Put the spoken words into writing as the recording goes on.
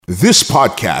This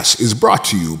podcast is brought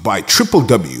to you by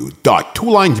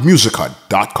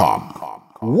www.twolinesmusichut.com.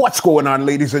 What's going on,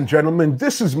 ladies and gentlemen?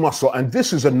 This is Muscle, and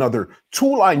this is another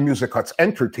Two Line Music Hut's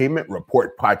Entertainment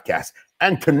Report podcast.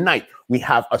 And tonight, we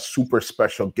have a super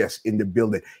special guest in the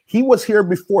building. He was here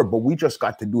before, but we just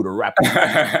got to do the rap.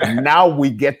 Now we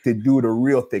get to do the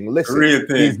real thing. Listen,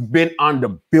 he's been on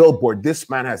the billboard. This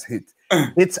man has hits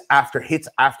after hits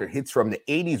after hits from the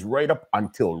 80s right up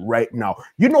until right now.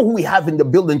 You know who we have in the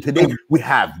building today? We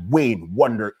have Wayne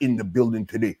Wonder in the building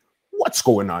today. What's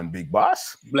going on, big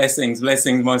boss? Blessings,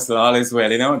 Muscle. All is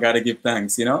well, Gotta give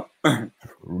thanks,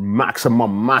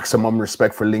 Maximum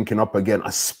respect for linking up again,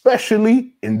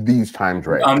 especially in these times,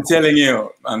 right? I'm telling you,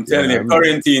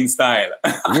 quarantine style.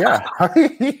 Yeah,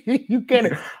 you get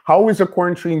it. How is the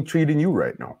quarantine treating you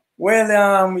right now?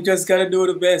 Well, we just gotta do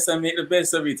the best and make the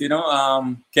best of it,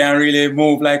 Can't really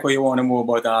move like what you want to move,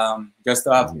 but just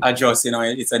to have adjust,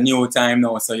 It's a new time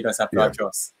now, so you just have to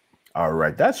adjust. All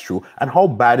right, that's true. And how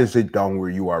bad is it down where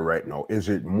you are right now? Is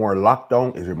it more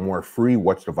lockdown? Is it more free?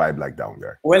 What's the vibe like down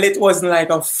there? Well, it wasn't like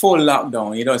a full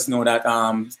lockdown. You just know that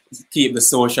keep the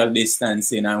social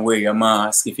distancing and wear your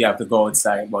mask if you have to go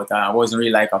outside. But it wasn't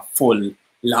really like a full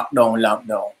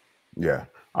lockdown. Yeah.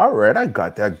 All right, I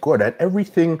got that. Good. And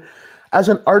everything, as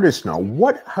an artist now,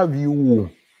 what have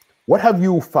you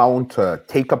found to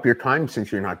take up your time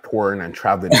since you're not touring and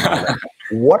traveling? And all that?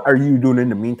 What are you doing in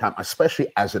the meantime,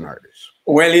 especially as an artist?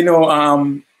 Well, I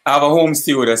have a home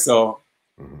studio, so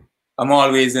I'm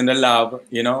always in the lab,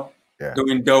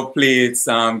 doing dub plates,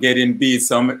 getting beats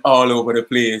all over the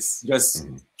place. Just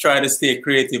try to stay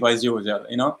creative as usual,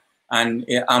 And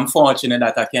I'm fortunate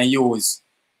that I can use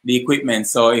the equipment.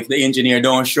 So if the engineer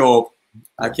don't show up,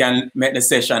 I can make the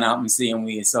session happen the same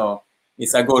way. So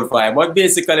it's a good vibe. But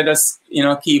basically just,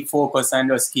 keep focused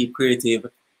and just keep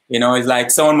creative. It's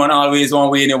like someone always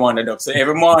want way they want to dub. So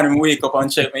every morning I wake up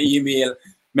and check my email,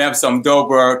 may have some dub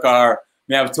work or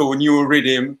may have 2 new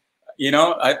rhythm.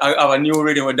 I have a new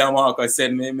rhythm with Dan Walker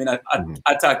said me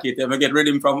attack it. I get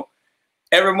rhythm from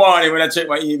every morning when I check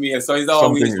my email. So it's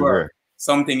always work.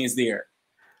 Something is there.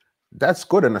 That's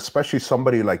good. And especially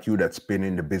somebody like you that's been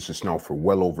in the business now for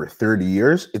well over 30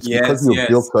 years. It's because you've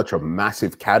built such a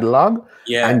massive catalog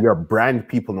and your brand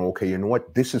people know, okay, you know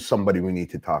what? This is somebody we need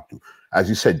to talk to. As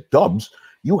you said, dubs,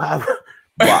 you have,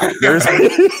 wow,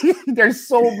 there's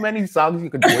so many songs you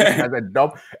could do as a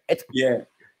dub.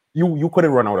 You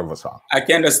couldn't run out of a song. I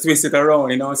can just twist it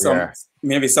around,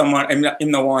 maybe someone, I'm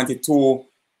not wanted to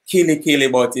kill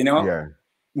it, but,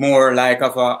 more like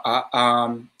of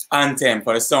a anthem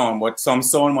for the song, but some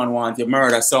soundman want your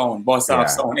murder sound, bust off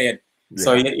sound head.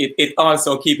 So it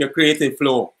also keep your creative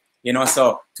flow,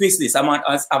 so twist this. I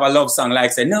have a love song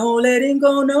like say, no letting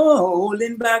go, no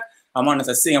holding back. I'm on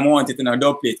to sing, I want it in a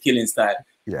dub plate killing style.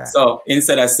 Yeah. So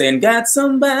instead of saying, got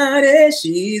somebody,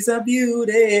 she's a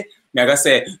beauty, I gotta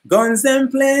say, guns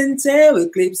them plenty, we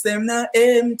clips them not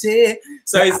empty.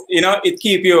 So it's, it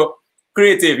keep you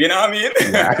creative, you know what I mean?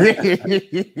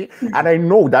 And I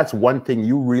know that's one thing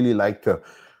you really like to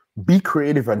be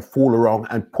creative and fool around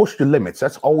and push the limits.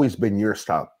 That's always been your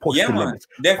style. Push the limits.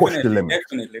 Definitely.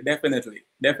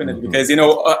 Because in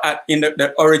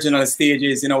the original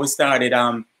stages, we started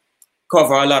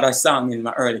cover a lot of songs in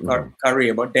my early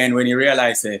career, but then when you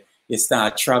realize it, you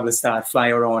start fly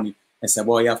around. I said,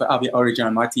 boy, you have to have your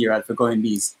original material for going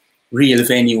these real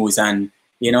venues and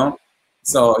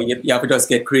so you have to just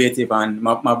get creative. And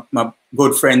my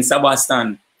good friend Paul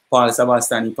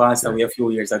Sebastian, he passed away a few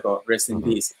years ago. Rest in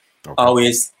peace. Okay.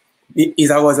 Always, it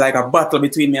was like a battle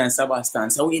between me and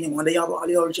Sebastian. So we didn't want to have all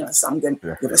the original songs. Then you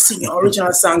have to sing the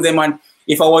original songs. Then, man,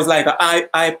 if I was like a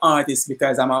hype artist,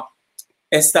 because I'm a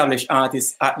established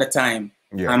artist at the time,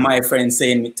 and my friend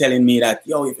telling me that,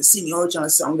 yo, if you sing the original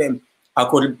song, then I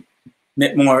could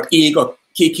make more ego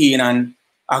kick in and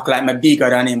act like I'm bigger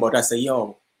than him. But I say,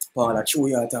 yo, Paul, I true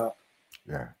you talk.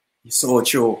 Yeah. It's so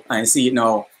true. I see it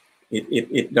now.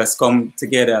 It just come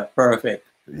together perfect.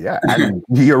 Yeah, and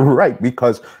you're right,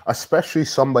 because especially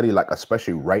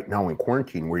right now in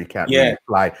quarantine where you can't really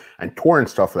fly and tour and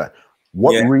stuff like that.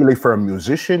 What really for a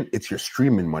musician, it's your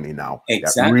streaming money now.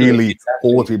 Exactly. That really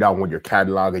holds you down with your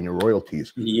catalog and your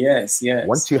royalties. Yes.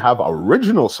 Once you have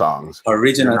original songs,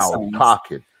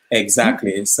 talking.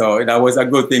 Exactly. So that was a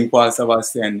good thing. Paul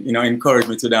Sebastian, encouraged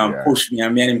me to push me,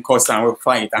 and me and him cuss and we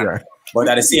fight. But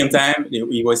at the same time,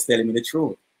 he was telling me the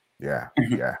truth. Yeah,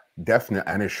 definitely.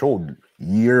 And it showed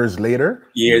years later.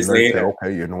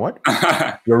 Okay, you know what?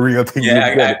 The real thing.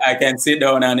 I can sit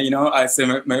down and, I say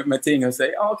my thing and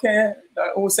say, okay,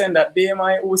 who sent that?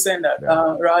 BMI, who sent that?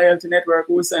 Royalty Network,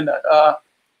 who sent that?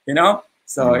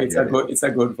 So it's a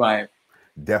good vibe.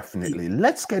 Definitely.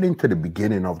 Let's get into the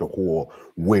beginning of the whole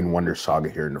Wayne Wonder saga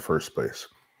here in the first place.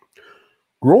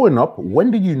 Growing up,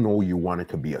 when did you know you wanted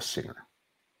to be a singer?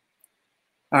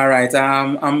 All right.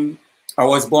 I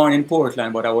was born in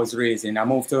Portland, but I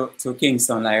moved to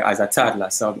Kingston like as a toddler.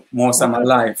 So most of my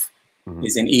life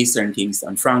is in Eastern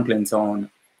Kingston, Franklin Town,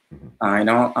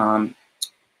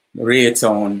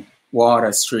 Raytown,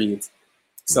 Water Street.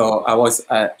 So I was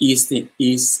a East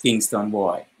Kingston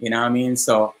boy, you know what I mean?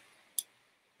 So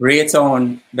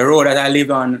Raytown, the road that I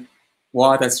live on,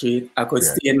 Water Street, I could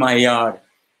stay in my yard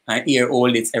and hear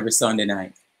old hits every Sunday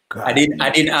night. God. I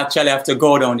didn't actually have to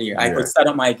go down there. I could set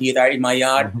up my guitar in my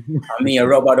yard and me a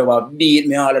rubber beat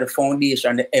me all of the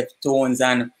foundation, the F-tones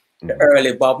and the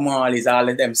early Bob Marley's, all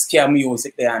of them scare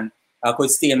music there, and I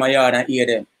could stay in my yard and hear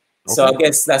them. Okay. So I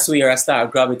guess that's where I start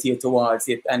gravitate towards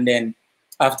it. And then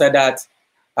after that,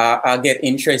 I get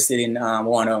interested in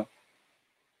want to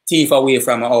thief away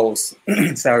from my house,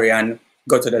 and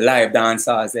go to the live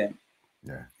dancers then.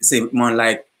 Yeah. See man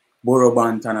like Burro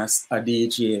Banton, a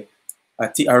DJ.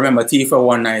 I remember Tifa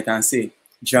one night and see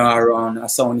Jaron, a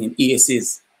sound in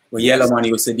Aces, where Yellowman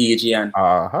used to DJ. And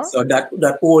so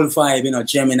that old vibe, you know,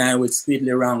 Gemini with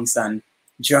Squiddly Ranks and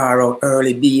Jaro,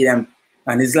 early beat them.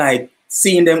 And it's like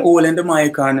seeing them all in the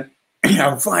mic and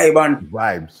a vibe and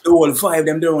vibes. The whole vibe,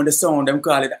 them doing the sound, them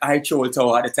call it I Troll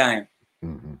Tower at the time.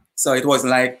 So it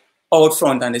wasn't like out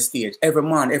front on the stage. Every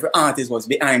man, every artist was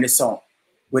behind the song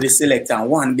with the selector and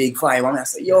one big vibe. And I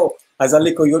say, yo, as a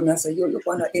little youth, I say, yo, look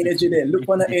on the energy there. Look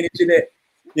on the energy there.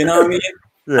 You know what I mean?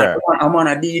 Yeah. I'm on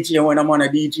a DJ. When I'm on a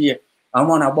DJ, I'm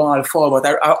on a ball fall. But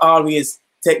I always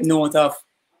take note of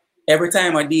every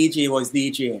time a DJ was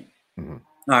DJing,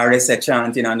 or they said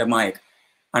chanting on the mic,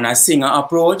 and a singer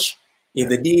approach, if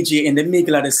the DJ in the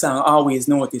middle of the song, I always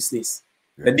notice this.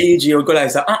 The DJ would go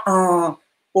like, oh,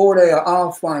 there,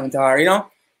 off point, or, you know,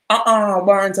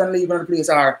 Barrington leaving the place,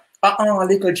 or,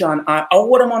 Little John, or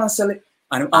what am I going to select?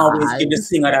 And I always give the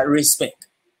singer that respect.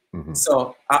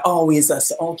 So I always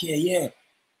say, okay, yeah.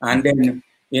 And then,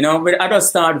 you know, but I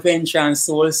just start venture and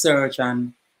soul search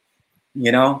and,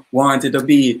 you know, wanted to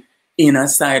be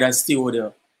inside a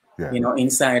studio, you know,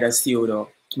 inside a studio.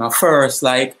 My first,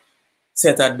 like,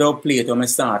 set a dub plate when I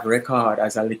start record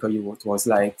as a little youth was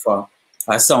like for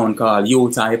a sound called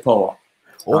Youth High Power.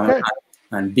 Okay.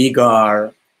 And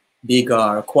bigger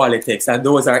Qualitex. And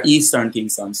those are Eastern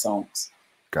Kingston songs.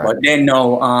 But then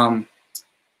now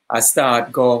I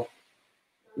start go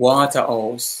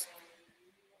Waterhouse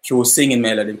through Singing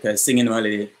Melody, because Singing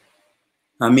Melody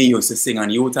and me used to sing on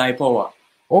Youth High Power.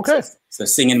 Okay. So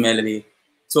Singing Melody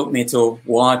took me to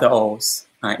Waterhouse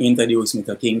and introduced me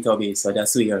to King Tubby. So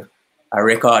that's where I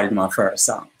recorded my first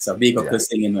song. So big up to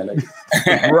Singing Melody.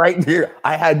 Right here.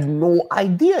 I had no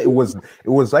idea it was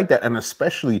like that. And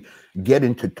especially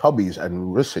getting to Tubby's,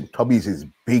 and listen, Tubby's is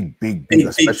big,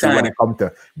 especially when it comes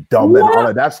to dub and all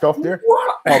of that stuff there.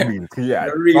 Tubby's, yeah.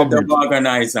 The real dub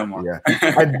organizer, man. Yeah.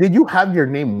 And did you have your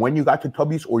name when you got to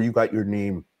Tubby's, or you got your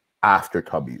name after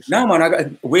Tubby's? No, man, I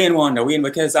got Wayne Wonder,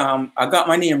 because I got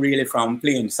my name really from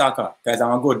playing soccer, because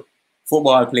I'm a good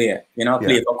football player, you know. I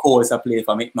play for Colts, I play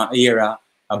for my era,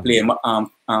 I play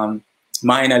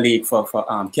minor league for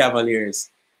Cavaliers,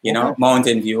 you know,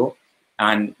 Mountain View,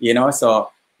 and you know, so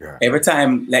every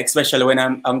time, like especially when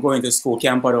I'm going to school,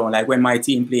 Camperdown, like when my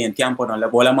team playing Camperdown,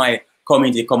 like all of my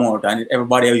community come out and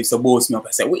everybody used to boast me up.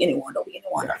 I say, Wayne Wonder.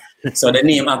 So the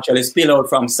name actually spill out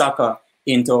from soccer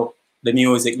into the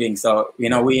music thing. So you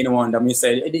know, Wayne Wonder, me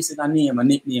say, hey, this is a name, a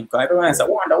nickname. Because everyone say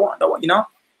Wonder, you know.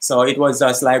 So it was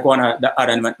just like one of the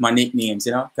other my nicknames,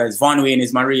 you know, because Von Wayne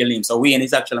is my real name. So Wayne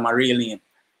is actually my real name.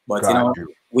 But, you know,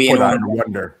 Wayne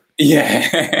Wonder.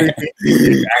 Yeah.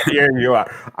 Here you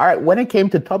are. All right. When it came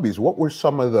to Tubby's, what were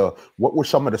some of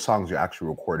the songs you actually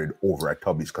recorded over at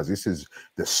Tubby's? Because this is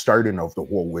the starting of the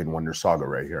whole Wayne Wonder saga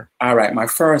right here. All right. My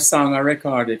first song I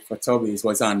recorded for Tubby's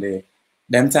was on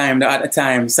at the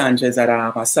time, Sanchez had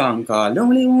a song called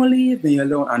Lonely Won't Leave Me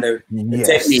Alone, and the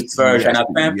Techniques version of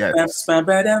mash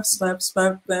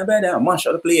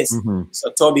up the place.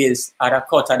 So Tubby's had a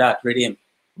cut of that rhythm.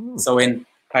 So when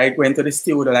I went to the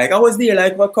studio, like I was there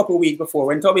like a couple of weeks before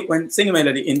when Singing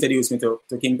Melody introduced me to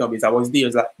King Tubby's, I was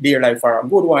there like for a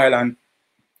good while and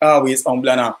always humble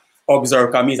and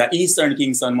observe, because he's an Eastern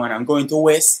Kingston man. I'm going to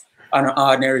West on an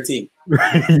ordinary thing.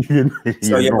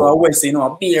 So you go West, you know,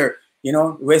 a beer. You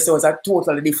know, West was a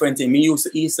totally different thing. Me used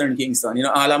to Eastern Kingston. You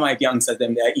know, all of my youngsters,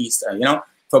 them, they're Eastern, you know,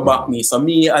 for back me. So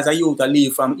me, as a youth, I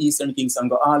leave from Eastern Kingston,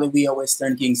 go all the way to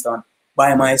Western Kingston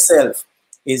by myself.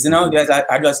 Is, you know,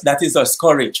 that is just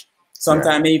courage.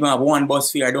 Sometimes I even have one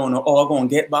bus fare. I don't know how I'm going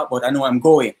to get back, but I know I'm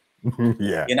going. You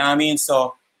know what I mean?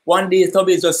 So one day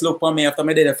Tubby just looked for me after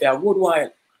me there for a good while.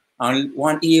 And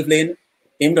one evening,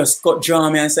 him just draw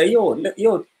me and say, yo,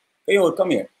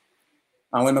 come here.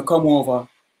 And when I come over,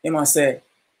 him I say,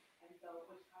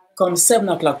 come 7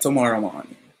 o'clock tomorrow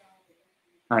morning.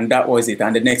 And that was it.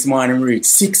 And the next morning we reached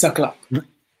 6 o'clock.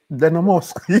 Then I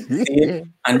must.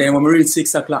 And then when we reached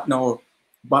 6 o'clock now,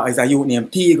 but as a youth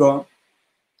named Pigo,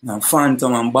 and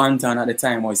Phantom and Bantan at the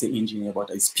time was the engineer,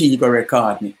 but it's Pigo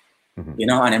record me. You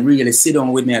know, and I'm really sit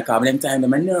down with me a couple of times.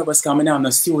 I'm nervous coming down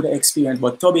the studio experience,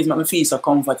 but Tubby's make me feel so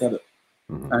comfortable.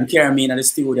 And carry me in the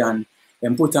studio and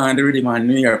then put on the rhythm and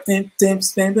New York. And I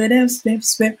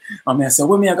said,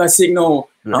 what me I got sing now?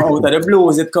 And out of the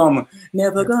blues it come.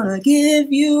 Never gonna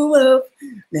give you up,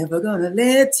 never gonna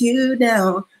let you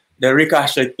down. The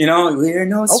ricochet, you know, we're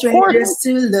no strangers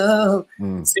to love.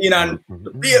 Seeing and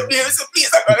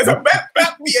please, I got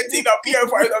back me and thing up here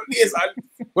for the place. And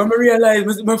when we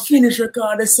realized I finish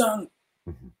record the song,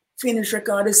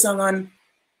 and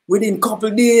within couple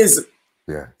days,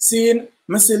 seeing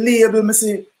I say label,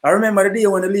 I remember the day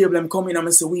when the label them come in and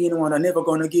I say, we ain't wonder, never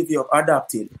gonna give you up,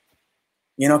 adapted.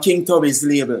 You know, King Tubby's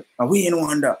label, and we ain't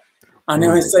wonder. And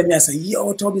then I say,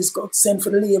 yo, Tubby's got sent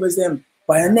for the labels them.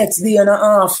 By the next day and a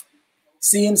half,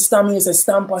 seeing Stammy say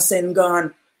Stamper send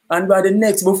gone. And by the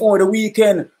next, before the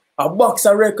weekend, a box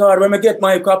of record, when I get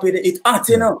my copy, it hot,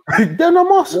 you know. Then I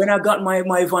must. When I got my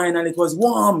vinyl, it was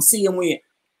warm, same way.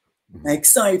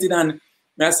 Excited, and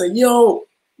I said, yo,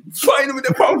 final with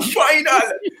the pound final.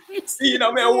 See, you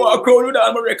know, I walk around with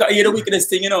all my record. I hear the wickedest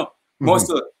thing, you know.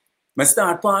 Muscle. I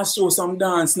start pass show some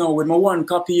dance now with my one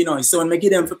copy, you know. So when I get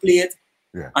them to play it,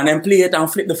 and then play it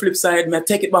and flip the flip side, I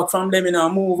take it back from them, you know,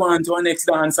 and move on to our next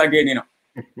dance again, you know.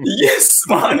 Yes,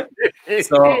 man.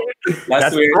 So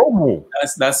that's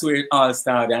where it all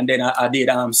started. And then I did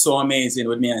So Amazing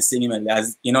with me and singing,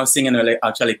 as you know, singing like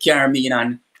actually carry me in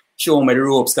and show me the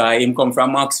ropes. Cause him come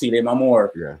from Maxfield, him a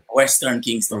more Western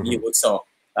Kingston youth. So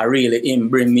I really him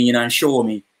bring me in and show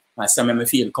me and so make me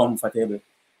feel comfortable.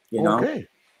 You know. Okay.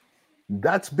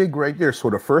 That's big right there. So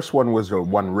the first one was the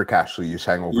one Rick Ashley you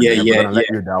sang over there. We're gonna let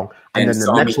you down. And then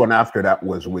the next one after that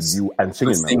was with you and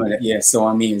singing. Yeah, So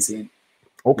Amazing.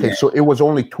 Okay, so it was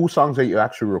only 2 songs that you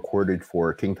actually recorded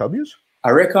for King Tubby's? I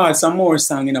record some more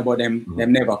songs, you know, but them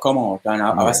never come out. And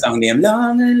I sang them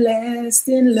Long and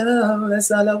Lasting Love,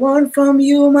 that's all I want from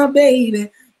you, my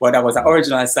baby. But that was an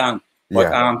original song.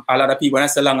 But a lot of people, when I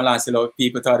say Long and Lasting Love,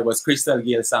 people thought it was Crystal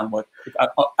Gale's song, but it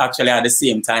actually had the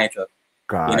same title.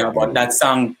 You know, but that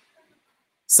song,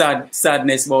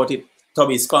 sadness about it,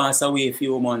 Tubby's passed away a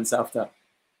few months after.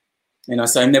 You know,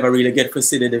 so I never really get to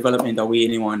see the development of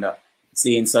Wayne Wonder.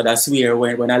 Seeing, so that's where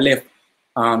when I left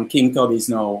King Tubby's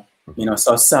now, you know,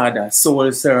 so sad,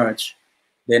 Soul Search.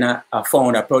 Then I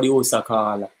found a producer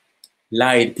called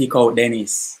Lied Pick Out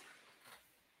Dennis.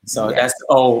 So that's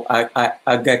how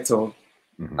I get to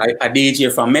a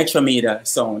DJ from Metro Media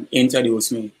Sound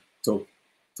introduced me to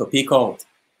Pick Out.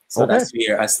 So that's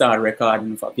where I started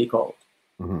recording for Pick Out.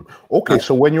 Okay,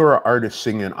 so when you were an artist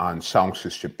singing on Sound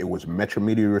System, it was Metro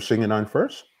Media you were singing on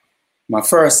first? My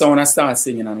first song I started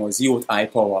singing on was Youth High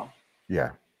Power.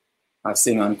 Yeah. I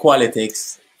sing on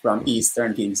Qualitex from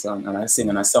Eastern Kingston, and I sing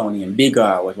on a song named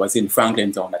Bigger, which was in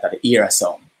Franklin Town, that had the era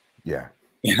song. Yeah.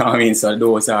 You know what I mean? So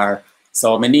those are,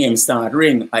 so my name start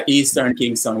ring at Eastern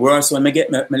Kingston. Worse when I get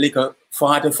my little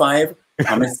 45,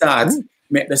 and I start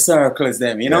make the circles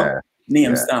them, you know?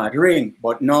 Name start ring.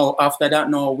 But now, after that,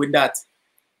 now with that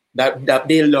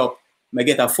build up, I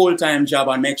get a full-time job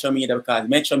on Metro Media because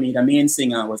Metro Media main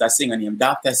singer was a singer named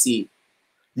Dr. C.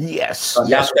 Yes. So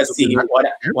Dr. C,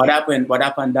 what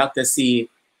happened, Dr. C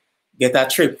get a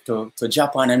trip to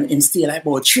Japan and him stay like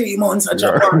about 3 months at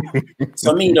Japan.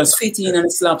 So me just fit in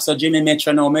and slap. So Jimmy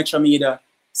Metro Media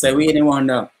say, we didn't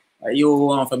wonder, you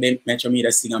want for Metro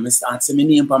Media singer. I start saying my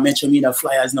name for Metro Media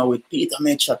flyers now with Peter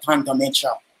Metro, Tanta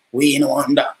Metro, Wayne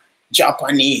Wonder,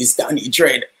 Japanese, Danny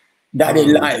Dread. Daddy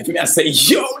life. I say,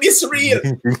 yo, this real.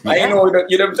 I know that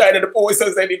you know trying to the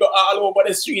posters and you go all over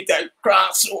the street at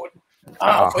Crossroad,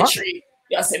 half a tree.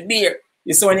 You say beer.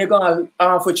 You see when you go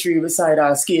half a tree beside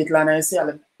our skate land and you see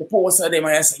the poster them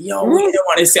and I say, yo, we don't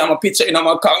want to see I'm a picture in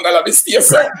my Congal of the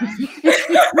station.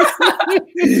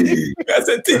 I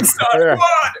said things start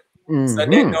bad. So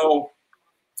then now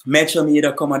Metro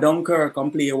Media come a Dunkirk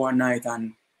and play one night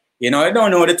and you know, I don't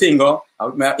know the thing, go.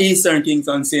 My Eastern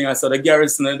Kingston singer, so the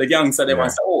Garrison and the gangster, they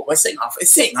must say, oh, we sing off, we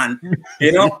sing. And,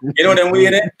 you know them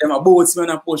way there, them a bootsman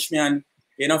and push me. And,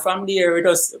 you know, from there, we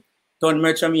just turn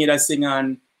Metro Media sing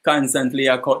and constantly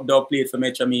I cut dub plate for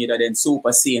Metro Media. Then Super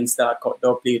Saiyan start cut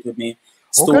dub plate with me.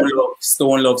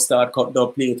 Stone Love start cut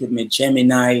dub plate with me.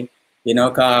 Gemini, you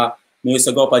know, cause Me used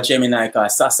to go up at Gemini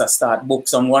because Sasa start book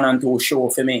some 1 and 2 show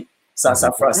for me.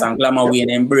 Sasa Frost and Glamour Wayne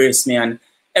embrace me, and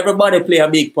everybody play a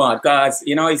big part because,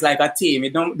 you know, it's like a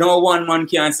team. No one man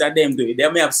can say them do it. They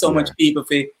may have so much people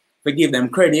for give them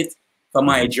credit for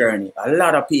my journey. A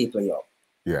lot of people, yo.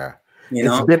 Yeah. You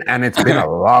know? It's been a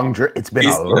long journey. It's been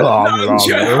a long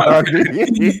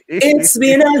journey. It's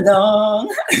been a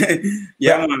long.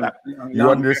 Yeah, man. You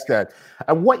understand.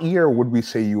 And what year would we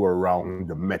say you were around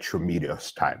the Metro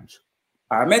Media's times?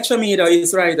 Metro Media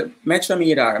is right. Metro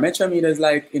Media is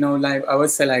like, you know, like I would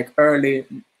say like early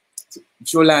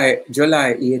July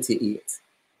 88.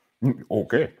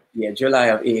 Okay. Yeah, July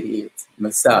of 88. I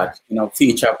start, you know,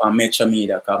 feature on Metro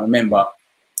Media. Cause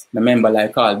remember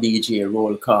like all DJ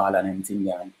roll call and everything.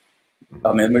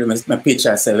 And my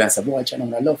picture said, I said, boy,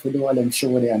 I love to do all them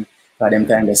show there. And for them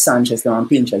time, the Sanchez and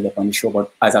Pinchers on the show.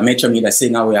 But as a Metro Media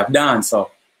singer, we have dance.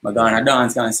 So I'm going to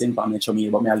dance and sing for Metro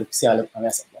Media. But I look and I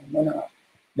said, no.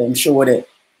 Them show there.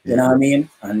 You know what I mean?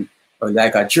 And it was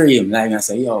like a dream. Like I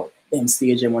said, yo, them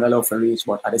stage them would I love to reach.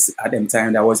 But at them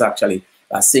time, that was actually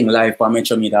a sing live for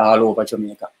Metro Media all over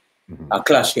Jamaica. A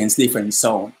clash against different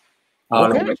sound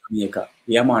all over Jamaica.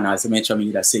 Yeah, man, as a Metro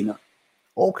Media singer.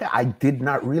 Okay, I did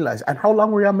not realize. And how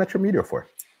long were you on Metro Media for?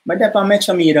 I did on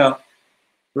Metro Media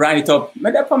right up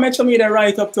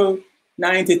to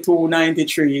 92,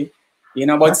 93. You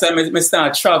know, but I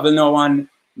start travel now and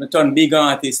I turn big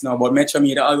artist now, but Metro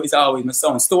Media is always my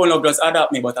sound. Stone Love just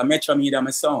adapt me, but a Metro Media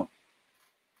my sound.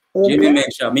 Okay. Jimmy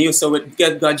Metro. Me used to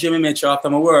get Jimmy Metro after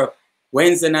my work.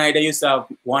 Wednesday night, they used to have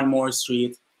One More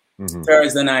Street.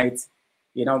 Thursday night,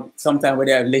 you know, sometimes we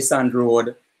have Lissand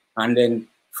Road. And then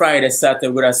Friday, Saturday,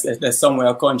 we're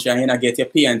somewhere country and you know, get your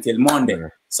pay until Monday. Yeah.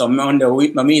 So Monday,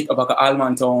 we meet up at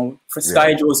Almontown.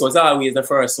 Sky Juice was always the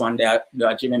first one there,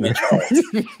 Jimmy Metro.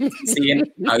 See,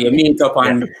 you meet up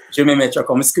and Jimmy Metro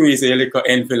come squeeze a little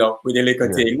envelope with a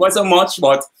little thing. Wasn't much,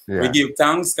 but we give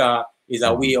thanks because it's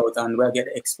a way out and we'll get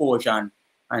exposure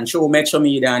and show Metro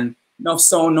Media and enough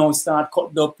sound now start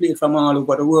cut the plate from all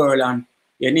over the world and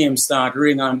your name start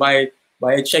ring and by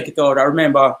check it out. I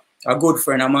remember a good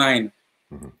friend of mine,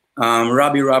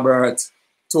 Robbie Roberts,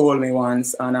 told me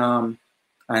once and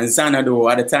Xanadu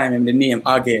at the time in the name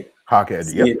Aged.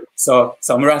 Yep. So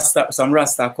some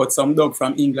Rasta cut some dog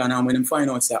from England and when them find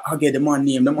out say Aged the man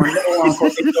name, the man never want to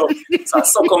cut it up. So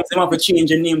some them have to change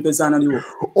the name to Xanadu.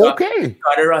 Okay.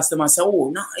 So the Rasta man say,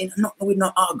 oh no, we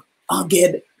not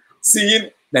Aged.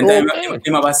 See? Then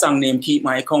him have a song named Keep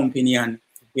My Company and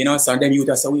you know, so then you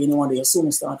just say, well, you know what, you soon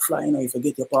start flying or you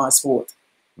forget your passport.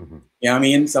 You know what I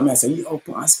mean? Somebody say, yo,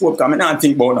 passport, because I don't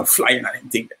think about flying or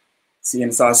anything. See,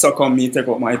 and so come me take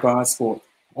out my passport.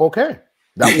 Okay.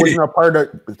 That wasn't a part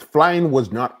of, flying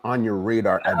was not on your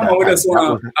radar at that time. We just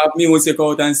want to have music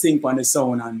out and sing on the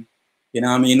sound and, you know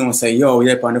what I mean? You know, say, yo,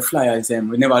 we're on the flyers, and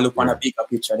we never look on a bigger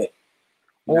picture there.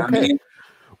 You know what I mean?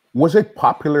 Was it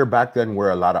popular back then where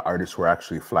a lot of artists were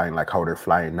actually flying like how they're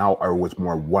flying now, or was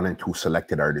more 1 and 2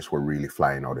 selected artists were really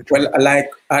flying out of Jamaica? Well, like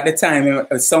at the time,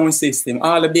 a sound system,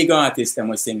 all the big artists them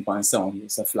was sing on sound,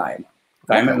 used to fly.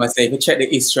 I remember saying, if you check the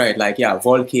history, like,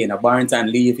 Volcano,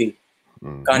 Barrington Levy,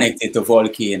 connected to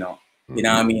Volcano. You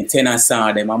know what I mean?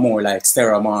 Tennessee, them are more like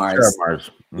Stera Mars.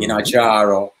 You know,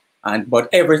 Jaro. But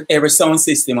every sound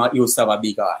system used to have a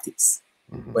big artist.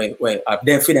 Where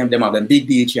definitely them have a big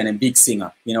DJ and a big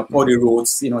singer, you know, Poddy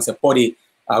Rhodes, you know, say Poddy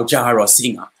Jaro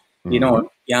singer, you know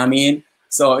what I mean?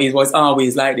 So it was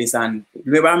always like this. And I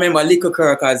remember Lico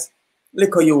Kirk as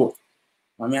Lico Youth.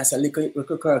 I mean, I said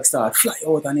Lico Kirk start fly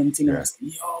out and everything. And I said,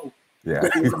 yo,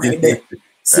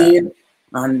 see it?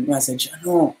 And I said,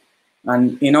 no.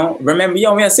 And you know, remember, we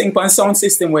are singing on sound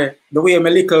system where the way my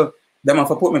little them have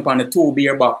to put me on the 2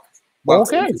 beer box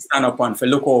to stand up on for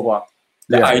look over.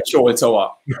 The control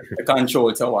tower, the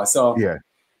control tower. So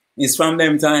it's from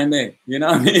them time there, you know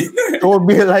what I mean? It would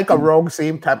be like around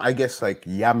same time, I guess, like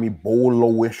Yami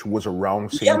Bolo-ish was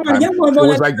around same time. It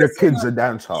was like the Kids a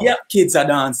Dance Hall. Yeah, Kids a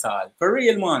Dance Hall. For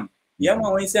real, man. Yeah,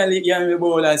 man, when you say like Yami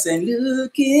Bolo, saying,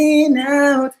 looking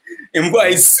out, and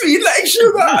boy, sweet like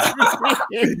sugar.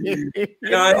 You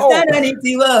know, not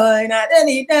anything, boy, not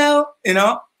any now. You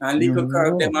know? And Lico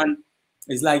Kirk, them man,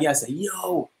 it's like, I say,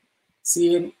 yo,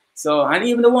 see. So, and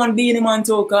even the one Beanie Man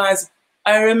too, because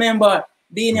I remember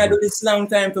Beanie I do this long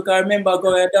time because I remember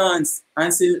going to dance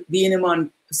and see Beanie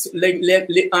Man,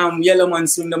 Yellow Man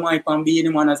swing the mic on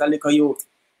Beanie Man as a little youth.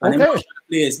 And then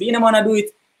place. Beanie Man I do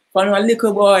it for a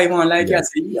little boy, man, like I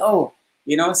say, yo,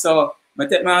 you know, so I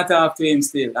take my hat off to him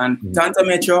still. And Tanto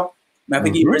Metro, I have to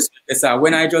give respect. So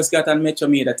when I just got on Metro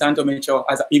Media, Tanto Metro,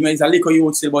 even it's a little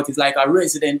youth still, but it's like a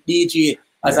resident DJ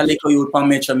as a little youth from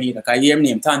Metro Media. I hear him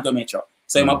name, Tanto Metro.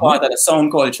 So I'm a part of the sound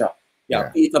culture.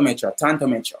 Peter Metro, Tanto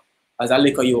Metro. As a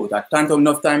little youth, at Tanto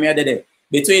enough time I did it.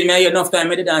 Between me and you, enough time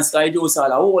I did dance, I do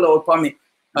all out for me.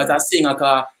 As a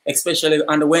singer, especially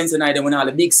on the Wednesday night, when all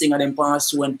the big singer them pass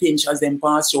through and Pinchers them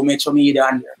pass through Metro Media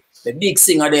and the big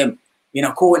singer them,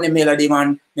 quote the melody,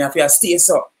 man, you have to stay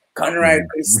so. Conroy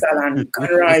Crystal and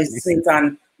Conroy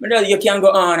Swinton. You can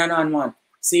go on and on, man.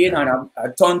 See,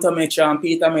 Tanto Metro and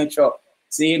Peter Metro.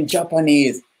 See, in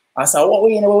Japanese. I said, what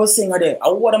we sing there?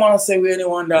 What am I say we any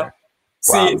wonder?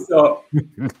 See, so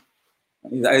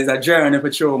it's a journey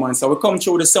for sure, man. So we come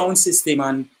through the sound system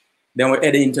and then we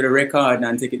head into the record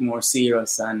and take it more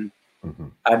serious. And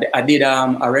I did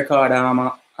a record,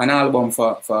 an album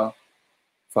for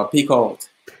Pick Out.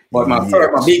 But my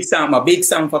big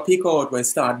song for Pick Out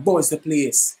was Start Buzz the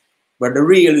Place. But the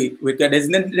really, there's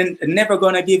never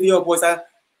gonna give you up was a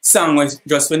song was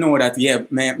just to know that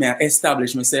may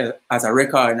establish myself as a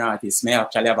recording artist. May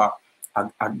actually have a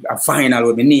final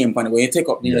with my name on it. When you take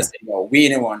up the just we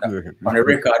anyone on the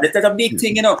record. That's a big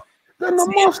thing,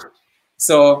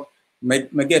 So I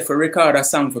get for record a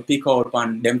song for Pick Out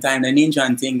on them time the Ninja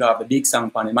and thing of the big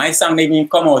song on it. My song didn't even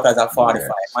come out as a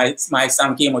 45. My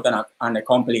song came out on the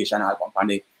compilation album, on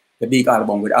the big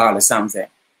album with all the songs there.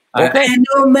 And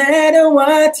no matter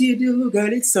what you do,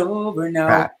 girl, it's over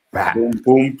now. Boom,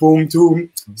 boom, boom, boom,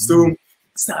 boom.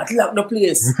 Start lock the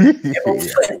place.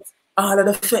 All of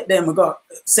the fit them, we got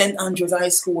St. Andrews High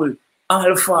School,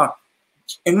 Alpha,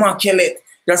 Immaculate,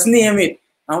 just name it.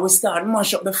 And we start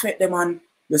mash up the fit them and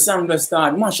the song just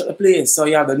start mash up the place. So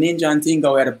you have the Ninja and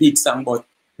Tinga, we had a big song, but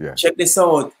check this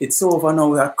out. It's over now.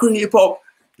 We creep up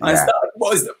and start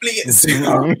buzz the place.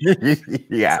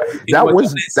 That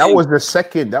was the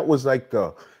second. That was like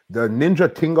the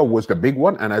Ninja Tinga was the big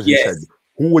one. And as you said,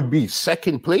 who would be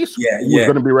second place? Who was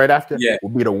going to be right after?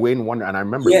 Would be the Wayne Wonder. And I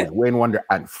remember it was Wayne Wonder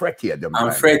and Freddie at the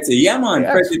moment. And Freddie, man.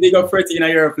 Yes. Freddie, big up Freddie in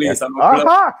your place. I'm a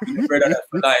brother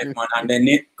for life, man. And then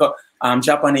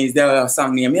Japanese, there was a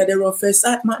song named The Roughest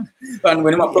Hat, man. And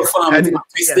when I perform, I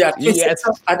twist at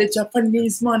the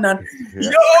Japanese, man. And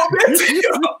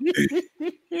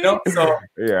so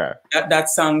that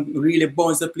song really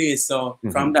burns the place. So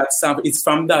from that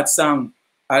song,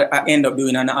 I end up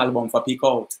doing an album for Pick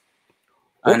Out.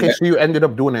 Okay, so you ended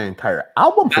up doing an entire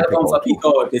album for Pick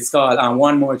Out. It's called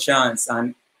One More Chance,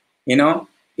 and it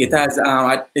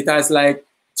has like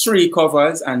 3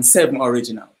 covers and 7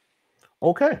 original.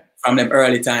 Okay. From them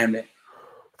early time there.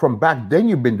 From back then,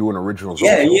 you've been doing originals.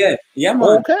 Yeah, man.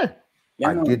 Okay.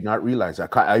 I did not realize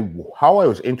that. How I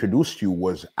was introduced to you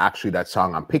was actually that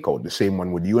song on Pick Out, the same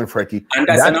one with you and Freddie. And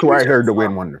that's where I heard the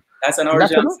Wayne Wonder. That's an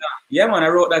original song. Yeah, man. I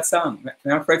wrote that song. Me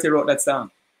and Freddie wrote that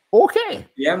song. Okay.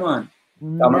 Yeah, man.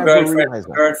 My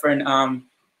girlfriend,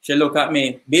 she looked at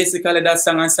me. Basically, that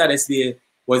song on Saturday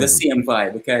was the same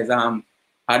vibe because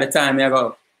at the time I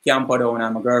got camp down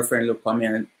and my girlfriend looked at me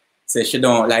and said she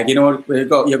don't like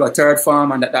you got third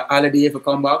form and that holiday if you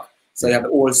come back. So you have the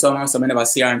whole summer, so I never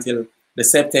see her until the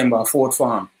September 4th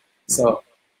form. So a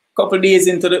couple of days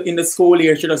in the school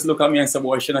year, she just look at me and say,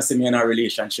 boy, she don't see me in a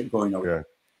relationship going on. Yeah.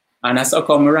 And I saw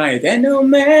come right. And no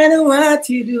matter what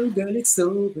you do, girl, it's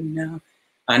over now.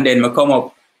 And then I come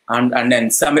up and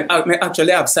then I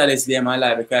actually have saddest day in my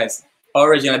life because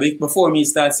originally, before me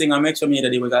start singing, I make sure that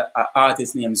there was an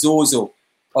artist named Zozo.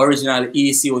 Original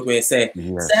EC where he say,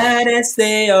 saddest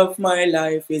day of my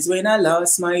life is when I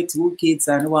lost my 2 kids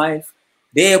and wife.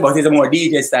 But it's a more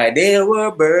DJ style. They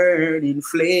were burning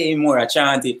flame, more I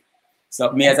chant it.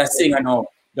 So me as a singer now,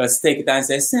 just take it and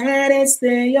say, saddest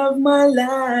day of my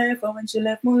life. And when she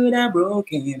left me with a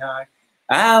broken heart,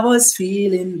 I was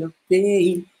feeling the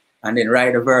pain. And then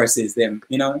write the verses, them,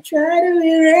 try to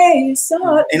erase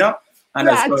all, And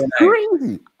that's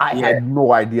crazy. I had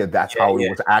no idea that's how it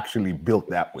was actually built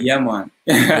that way. Yeah, man.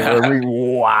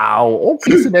 Wow.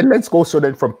 Okay, so then let's go. So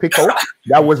then from Pick Out,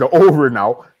 that was over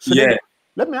now. So then,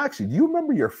 let me ask you, do you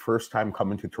remember your first time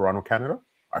coming to Toronto, Canada?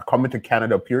 Or coming to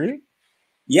Canada, period?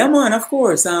 Yeah, man, of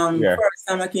course. First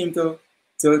time I came to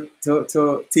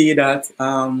that,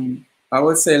 I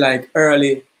would say like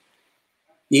early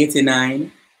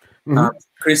 89.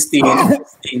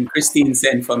 Christine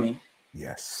sent for me.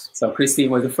 Yes. So Christine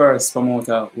was the first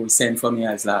promoter who sent for me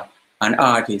as an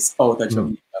artist out of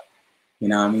Jamaica. You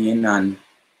know what I mean? And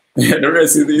the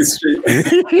rest is history.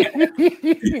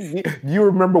 Do you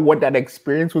remember what that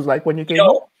experience was like when you came?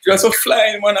 Just a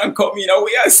flying man and coming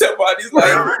away and somebody's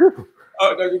like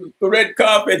the red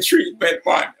carpet treatment,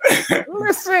 man.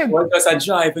 Listen. It was just a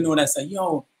drive, and I said,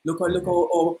 yo, look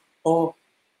how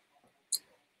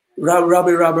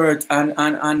Robbie Robert and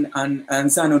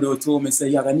Sanodo told me,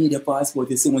 say, I need a passport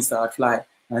to soon start fly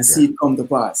and see it come to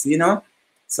pass,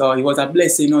 So it was a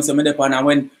blessing, So me and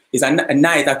when it's a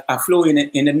night, a flow in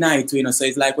the night, you know. So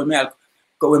it's like when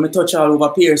me touch all over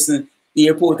Pearson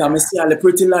Airport and I see all the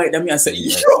pretty light, and I say,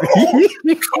 yo,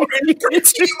 really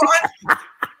pretty, man.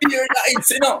 Your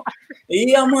lights, you know.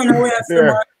 Yeah, man, where I say,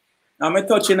 man. I'm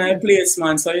touching a place,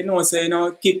 man. So, you know, say, you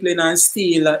know, Kipling and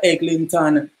Steele,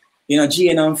 Eglinton, you know,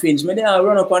 Jane and Finch. Me, they all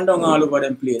run up and down all over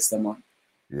them places, man.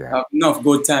 Yeah. Enough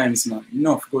good times, man.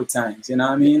 Enough good times, you know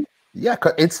what I mean? Yeah,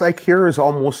 it's like here is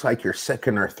almost like your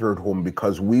second or third home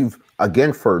because we've,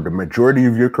 again, for the majority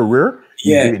of your career,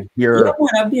 you've been here. Yeah,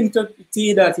 man, I've been to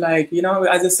see that, like, you know,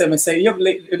 as I said, I say, you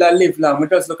live long. I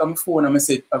just look at my phone and I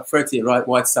say, Freddie, right,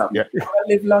 WhatsApp. Yeah. You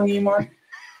live long, man.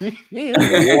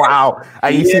 Wow.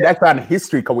 And you see, that's on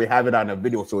history because we have it on a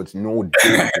video, so it's no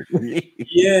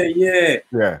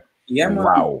Yeah, man.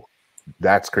 Wow.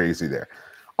 That's crazy there.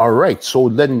 All right. So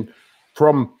then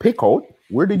from Pickout,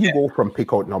 where did you go from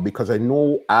Pickout now? Because I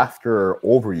know after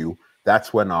Over You,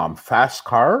 that's when Fast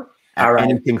Car and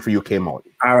Anything For You came out.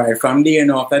 All right. From there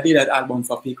now, after I did that album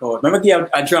for Pickout, remember give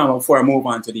a drama before I move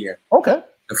on to there. Okay.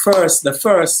 The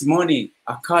first money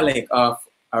I collect of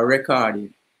a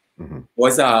recording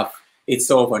was off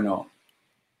It's Over Now.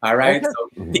 All right. Okay.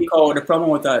 So Pickout, the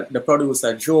promoter, the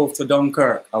producer drove to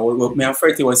Dunkirk. Me and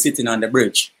Freddie was sitting on the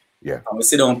bridge. Yeah. And we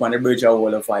sit down on the bridge of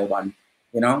Wall of Five and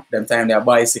you know, them time they are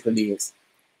bicycle days.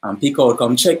 And Pickout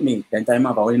come check me. Then time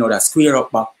I you know that square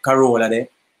up back Corolla there.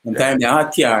 Then time they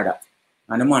hot car that.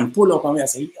 And the man pull up and me I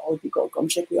say, yo, Pickout, come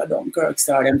check me at Dunkirk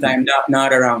star. Them time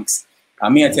Nada Ranks.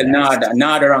 And me I tell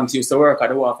Nada Ranks used to work at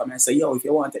the walk. And I say, yo, if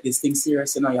you want to take this thing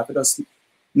serious, you know, you have to just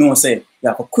say you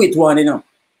have to quit one, you know.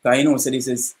 Because you know, so this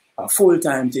is a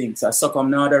full-time thing. So I suck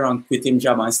on Nada Ranks, quit him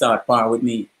job and start par with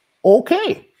me.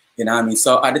 Okay. You know what I mean?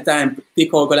 So at the time,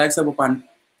 Pickout go like up and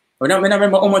I don't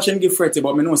remember how much him give Freddie,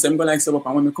 but I know some go like so.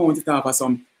 And when I count it off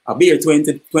for a beer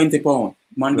 20 pounds,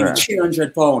 man give me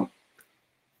 300 pounds.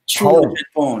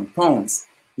 300 pounds.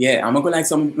 Yeah, I'm gonna go like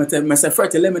some. I say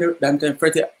Freddie, let me them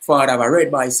Freddie father have a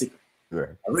red bicycle. Yeah.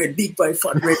 A red big red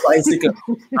bicycle.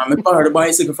 I'm a part of the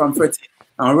bicycle from Freddie.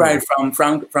 And ride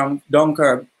from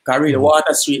Dunkirk, carry the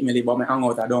Water Street me live, but I hang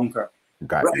out at Dunkirk.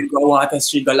 Right, go Water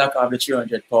Street, go lock off the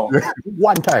 300 pounds.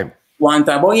 One time.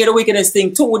 But here the wickedest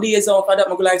thing, 2 days after that, I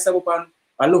go like so up and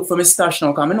I look for my stash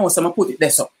now, because I know so I put it there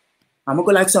so. I'm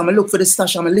go like so, I look for the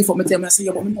stash and I lift up my tail, I say,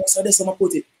 yeah, but I know so this so I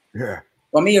put it. Yeah.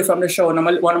 But me here from the show, and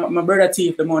one of my brother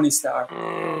Thief the Money star.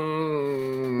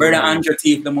 Brother Andrew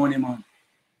Thief the Money man.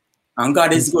 And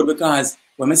God is good because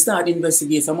when I start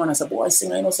investigating someone, I say, boy, I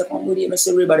sing, I know so come with him, I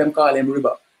say River, them call him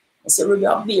River. I say River,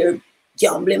 I'm beer,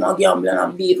 gambling,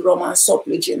 and beat rum and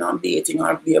supplicant and dating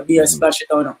and beer splash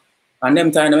it on. And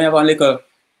them time, I have one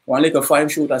little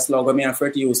 5-shooter slug where me and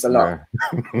Freddie used to love.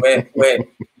 Yeah. where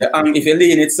if you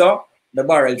lean it so, the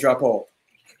barrel drop out.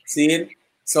 See?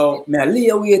 So, I lay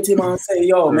away to him and say,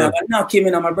 yo, I gonna knock him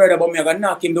in on my brother, but I gonna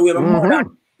knock him the way my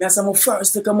mother. I say, I'm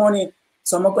first take the money.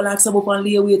 So, I'm gonna like sub up and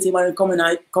lay away to him and come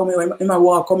in my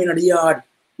walk, come in the yard.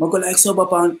 I'm gonna like sub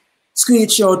up and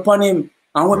screech out upon him.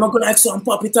 And when I go like so and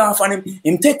pop it off and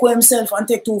him take away himself and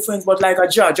take 2 friends, but like a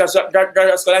judge, just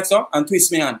go like so and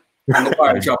twist me on. And the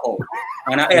car drop out.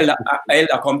 And I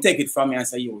elder come take it from me and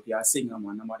say, yo, you're a singer,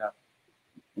 man. No matter,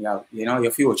 you know,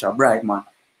 your future bright, man.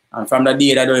 And from the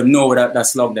day that I don't even know where that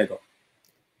slug they go.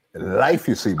 Life,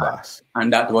 you see, boss.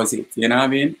 And that was it. You know what I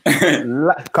mean?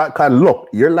 Look,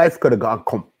 your life could have gone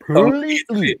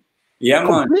completely. Yeah,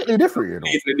 man. Completely different, you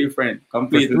know. Completely different.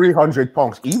 Completely. 300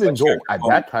 pounds, even though at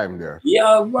that time there.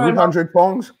 Yeah, man. 300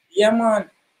 pounds? Yeah,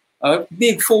 man.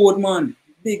 Big Ford, man.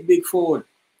 Big Ford.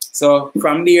 So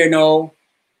from there now,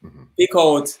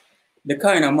 Pickout, the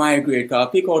kind of migrate, because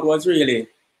Pickout was really,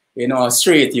 you know, a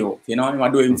straight youth, you know, he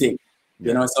was doing things.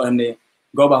 You know, so they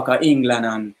go back to England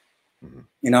and,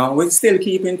 you know, we still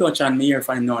keep in touch and me hear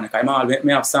from him now. I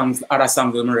have songs, other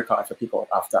songs with me record for Pickout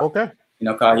after. Okay. You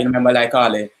know, because you remember like all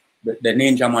the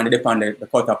Ninja Man, they depend the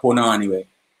cut of Puna anyway,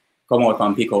 come out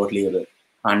from Pickout label.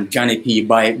 And Johnny P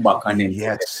buy it back and then.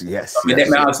 Yes. So me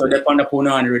also depend the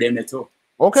Puna and rhythm too.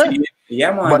 Okay. So,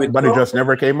 yeah, man. But it just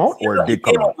never came out or it did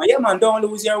come out? Yeah, man. Don't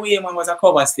Lose Your Way, man, was a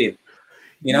cover still.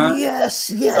 You know?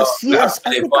 Yes.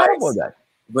 I forgot about that.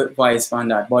 But voice from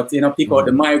that. But, you know, Pickout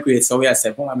the migrate. So we have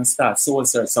said, I'm going to start Soul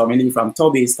Search. So I leave from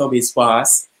Tubby's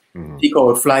pass.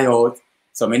 Pickout fly out.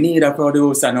 So I need a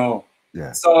producer now.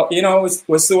 Yeah. So, you know,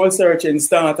 we're Soul Searching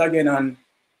start again and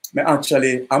I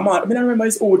remember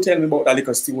his old tell me about a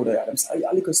little studio. I'm saying,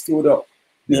 a little studio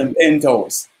named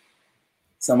Penthouse.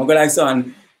 So I'm going to like so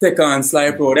and take on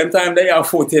Sly Pro. Them time they are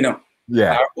foot, you know.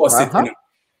 Yeah. You know.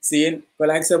 See, but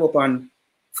like say up and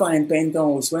find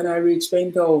Penthouse. When I reach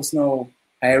Penthouse now,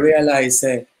 I realize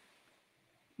I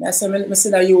say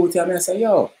that youth, I say,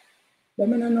 yo,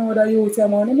 But I don't know the youth,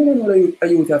 man. I don't know the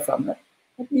youth from that.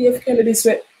 Dave Kelly this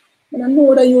way. I don't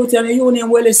know the youth, and your name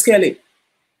Willis Kelly.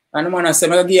 And the man I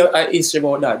said, I'll give you a history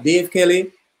about that. Dave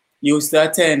Kelly used to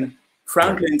attend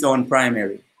Franklintown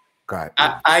Primary.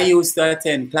 I used to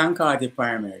attend Clancarty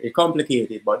Primary. It's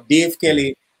complicated, but Dave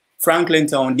Kelly,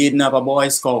 Franklintown didn't have a Boy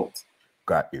Scout.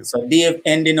 Got you. So Dave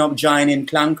ended up joining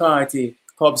Clancarty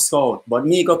Cub Scout. But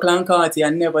me go Clancarty, I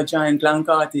never joined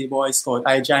Clancarty Boy Scout.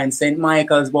 I joined St.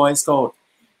 Michael's Boy Scout.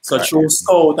 So through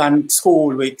Scout and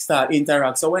school, we start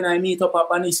interact. So when I meet up at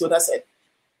Panisot, I said,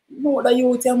 no, the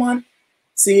youth, man.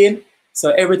 See?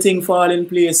 So everything fall in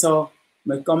place. So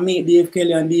I come meet Dave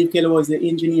Kelly, and Dave Kelly was the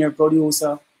engineer,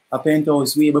 producer of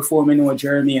Penthouse way before me know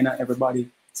Jeremy and everybody.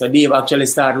 So Dave actually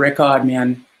started record me,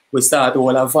 and we start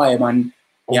all a vibe. And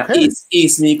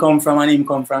East me come from, and him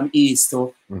come from East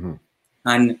too.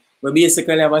 And we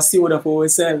basically have a studio for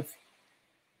ourselves.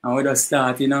 And we just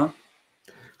start, you know.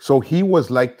 So he was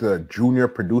like the junior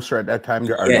producer at that time,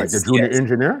 or like the junior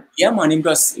engineer? Yeah, man.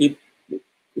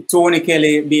 Tony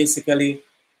Kelly basically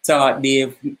taught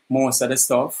Dave most of the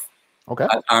stuff. Okay.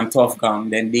 I'm Tough Gang.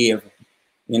 Then Dave,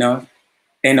 you know,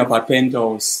 end up at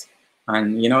Penthouse.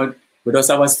 And, you know, we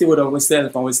just have a studio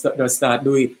ourselves, and we just start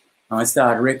doing it. And we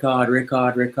start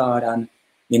record. And,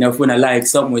 you know, if we don't like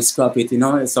something, we scrap it, you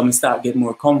know. So we start getting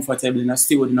more comfortable in the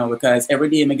studio now, because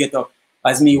every day I get up,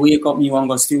 as me wake up, me want to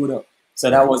go studio. So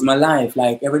that was my life.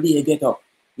 Like, every day I get up,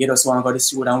 you just want to go to the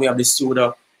studio, and we have the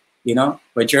studio, you know,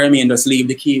 where Jeremy just leave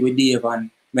the key with Dave.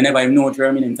 And whenever I know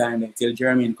Jeremy in time, till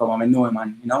Jeremy come and I know him,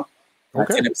 and, you know, I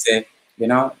tell him, say, you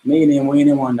know, me name, we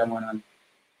name wonder, man. And,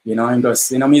 you know, and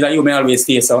just, you know, me that you may always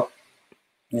stay so,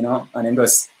 you know, and then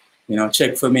just, you know,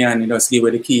 check for me, and just give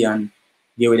me the key and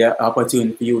give me the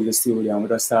opportunity to use the studio, and we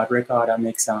just start record and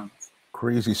make songs.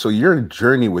 Crazy. So your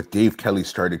journey with Dave Kelly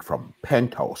started from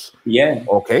Penthouse. Yeah.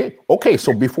 Okay.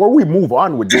 So before we move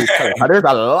on with Dave Kelly, there's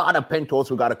a lot of Penthouse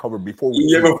we got to cover before we.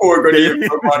 Yeah, before we go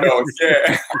to Penthouse.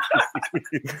 Yeah.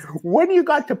 When you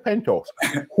got to Penthouse,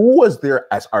 who was there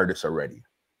as artists already?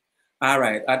 All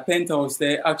right. At Penthouse,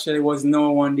 there actually was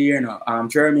no one there now.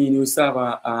 Jeremy used to have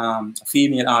a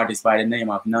female artist by the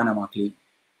name of Nana McLean,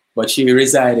 but she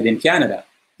resided in Canada.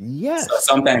 Yes. So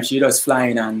sometimes she just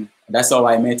flying, and that's how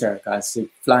I met her, because she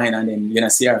flying, and then, you know,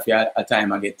 see her for a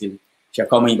time I get to, she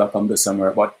coming back come to somewhere.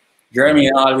 But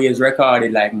Jeremy always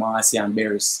recorded like Marcy and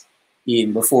Bears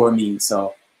in before me.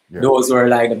 So those were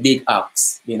like the big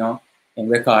acts, you know, and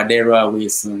record Dara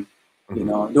Wilson. You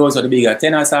know, those are the bigger.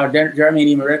 Tenor Star, Jeremy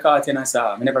even record Tenor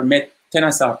Star. I never met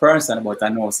Tenor Star person, but I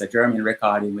know so Jeremy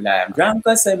recording with like, drunk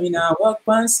a seminar, work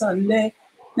on Sunday.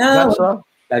 Now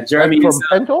that Jeremy from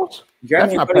Penthouse?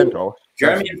 Jeremy That's not Penthouse.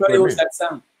 Jeremy produced that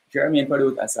song. Jeremy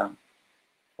produced that song.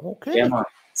 Okay. Yeah, man.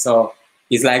 So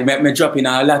it's like me dropping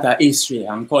a lot of history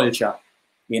and culture.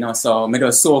 You know, so me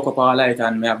just soak up all that,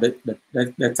 and me have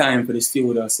the time for the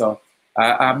studio. So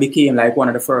I became like one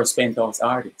of the first Penthouse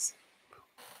artists.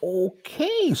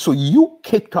 Okay, so you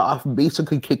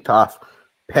basically kicked off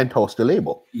Penthouse, the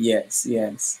label. Yes.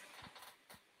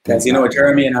 Because, you know,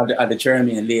 Jeremy had the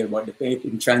Jeremy label, but the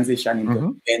paper transition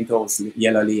into Penthouse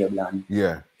yellow label, and,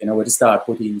 you know, we start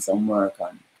putting some work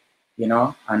on, you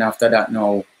know, and after that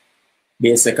now,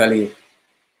 basically,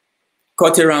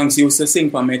 Cutty Ranks used to sing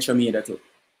for Metro Media too.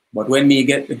 But when me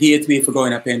get the gateway for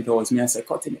going to Penthouse, me I say,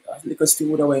 Cutty, a little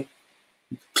studio away.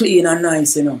 Clean and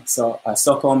nice, you know. So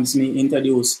so comes me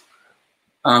introduce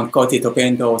Cutty to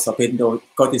Penthouse. So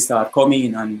Cutty start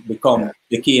coming and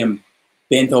became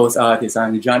Penthouse artist,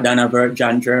 and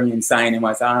John Jeremy signed him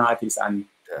as an artist, and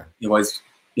he was,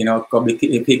 you know,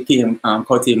 he became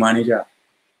Cutty manager.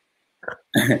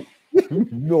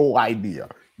 No idea.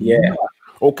 Yeah.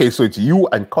 Okay, so it's you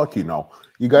and Cutty now.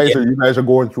 You guys are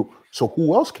going through. So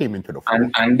who else came into the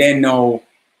fold? And then now,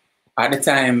 at the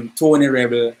time, Tony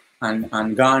Rebel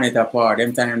and Garnet apart.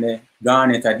 Them time they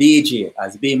Garnet a DJ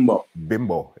as Bimbo.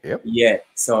 Bimbo, yep. Yeah.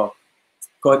 So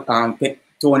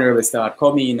Tony Rebel start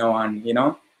coming, you know, and, you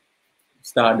know,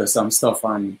 start do some stuff,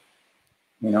 and,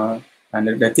 you know,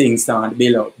 and the things start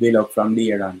build up from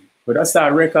there, and we just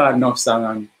start record enough song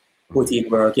and put in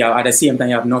work. Yeah, at the same time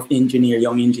you have enough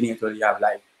young engineer to you have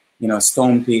like, you know,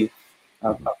 Stumpy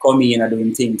coming in and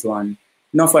doing things too, and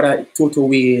enough for that Toto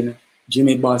Wayne,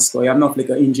 Jimmy Bosco. You have enough like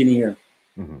an engineer.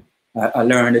 I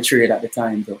learned the trade at the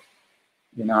time too.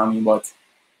 You know what I mean? But,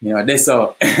 you know, this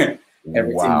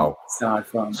everything start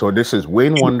from. So this is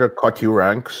Wayne Wonder, Cutty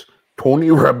Ranks,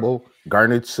 Tony Rebel,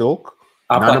 Garnet Silk,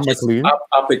 Nana McLean,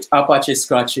 Apache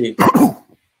Scratchy,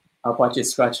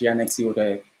 and next to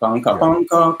the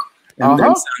Panka, and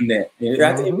then Sunday.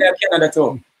 I think they're Canada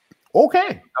too.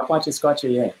 Okay. Apache Scratchy,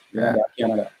 yeah,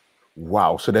 Canada.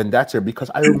 Wow. So then that's it, because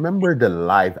I remember the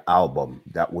live album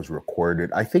that was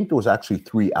recorded. I think there was actually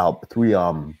three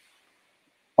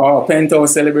Oh,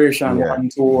 Penthouse Celebration, yeah. 1,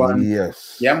 2, and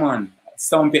Yes. yeah, man.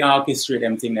 Stumpy orchestrate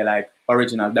them thing, they like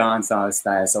original dancehall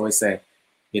style. So we say,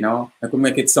 you know, I could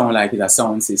make it sound like it's a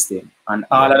sound system. And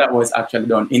all of that was actually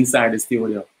done inside the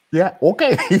studio. Yeah,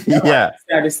 okay. Yeah.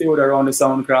 Inside the studio around the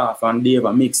Soundcraft, and Dave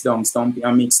a mix down, Stumpy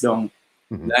a mix down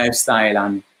lifestyle.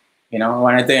 And, you know,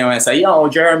 when I tell you, I say, yo,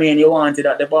 Jeremy, you wanted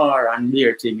at the bar and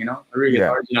beer thing, you know, really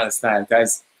original style.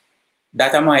 Because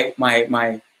that's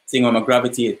my thing I'm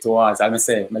gravitate towards. I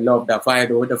say, I love that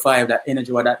vibe, that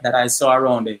energy that I saw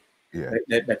around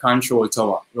the control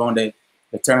tower, around the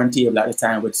turntable at the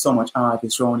time, with so much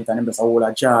artists around it, and there's a whole lot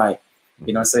of joy.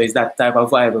 You know, so it's that type of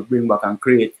vibe we bring back and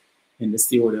create in the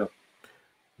studio.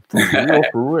 For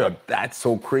real. That's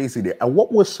so crazy there. And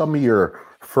what was some of your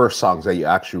first songs that you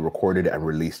actually recorded and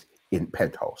released in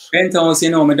Penthouse? Penthouse, you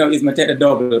know, I take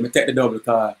the double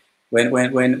car. When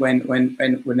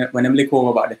I'm look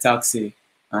over about the taxi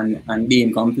and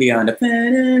Dean come play on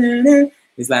the,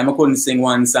 it's like I couldn't sing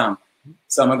one song.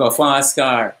 So I'm go fast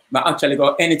car. But actually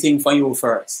go anything for you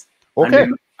first. Okay.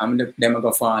 And then I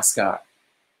go fast car.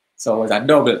 So it was a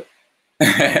double.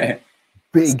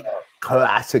 Big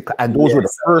classic. And those were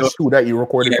the first two that you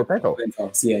recorded for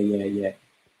Penthouse. Yeah.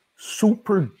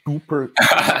 Super duper.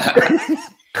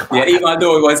 Yeah, even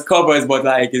though it was covers, but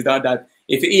like it's not that.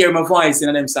 If you hear my voice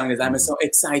in them songs, I'm so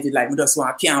excited, like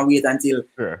I can't wait until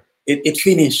it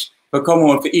finish. But come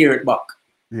on, to hear it back.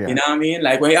 Yeah. You know what I mean?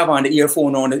 Like when you have on the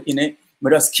earphone on it,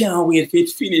 but just can't wait for it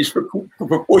finish for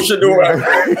push the door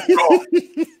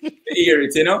to hear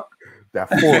it, you know? That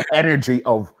full energy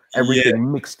of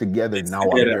everything mixed together. Now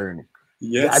I'm hearing it.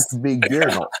 Yes. That's big gear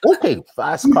now. Okay,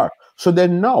 fast car. So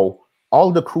then now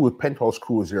all the crew with Penthouse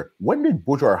crew is there. When did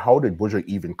Buju, or how did Buju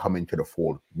even come into the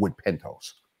fold with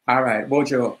Penthouse? All right,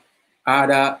 Buju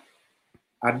had a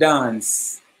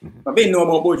dance. I didn't know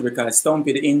about Buju because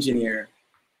Stumpy, the engineer,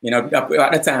 you know, at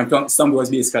the time, Stumpy was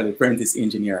basically apprentice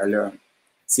engineer. I learned.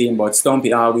 Seeing, but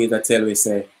Stumpy always tell me,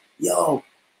 say, yo,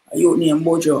 you name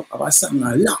Buju, I have a song,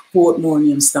 a Lockport more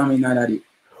name Stamina Daddy.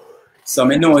 So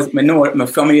I know I'm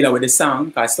familiar with the song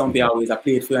because Stumpy always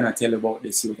played for you and I tell you about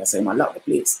this. I say, I lock the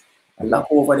place. I lock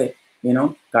over there, you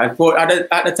know. At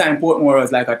the time, Portmore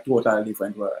was like a totally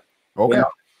different world. Okay.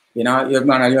 You know,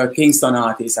 you're a Kingston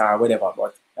artist or whatever,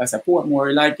 but that's a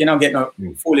Portmore, like, you know,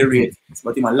 getting fully rated,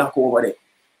 but you lock over there.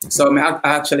 So I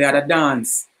actually had a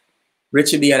dance.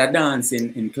 Richie B had a dance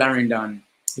in Clarendon.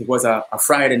 It was a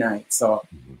Friday night. So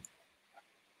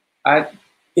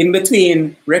in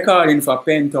between recording for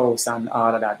Penthouse and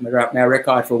all of that, I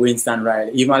record for Winston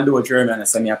Riley. Even though German, I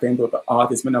say me a Penthouse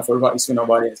artist, I don't forget to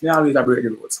nobody else. I always break the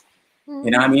rules. You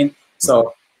know what I mean?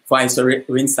 So voice to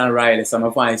Winston Riley, some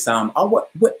of voice what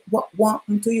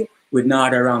happened to you with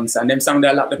Nada Ranks, and them song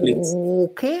that lock the place.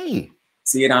 Okay.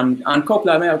 See it, and a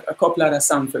couple of the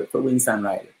songs for Winston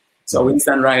Riley. So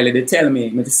Winston Riley, they tell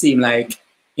me to seem like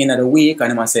in the week,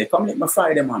 and I say, come let me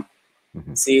Friday, man.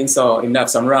 See, so him have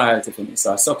some royalty for me.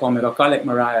 So I come and collect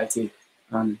my royalty,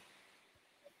 and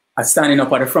I standing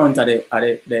up at the front of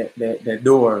the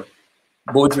door.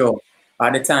 Buju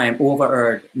at the time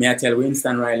overheard me. I tell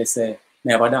Winston Riley say,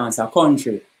 me have a dance a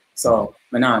country. So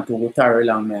I not to tarry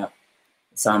long me.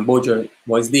 So Buju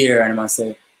was there, and I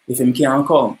say, if him can't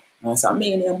come, and I said,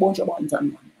 me name Buju Banton,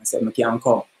 man. I said, me can't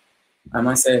come. And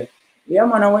I say, yeah,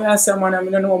 man, what you say, man, I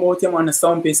don't know about you, man,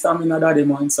 Stumpy, Daddy,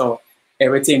 man. So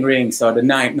everything rings. So the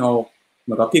night now,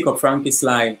 I'm going to pick up Frankie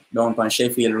Sly down on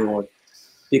Sheffield Road.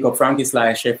 Pick up Frankie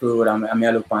Sly, Sheffield Road, and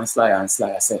I look on Sly, and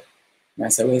Sly, I said,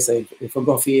 wait, say, if I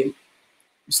go for you,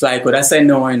 Sly could I say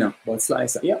no, you know. But Sly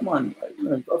said, yeah, man,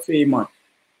 go for you, man.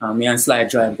 And me and Sly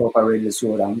drive up a Redless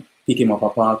Road and pick him up a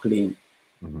Park Lane.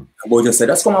 Buju said,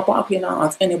 just come a Park Lane and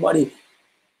ask anybody.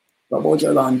 But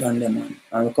Buju London them, man.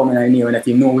 And we come in and let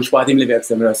him know which part him live at.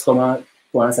 So just come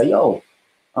and say, yo,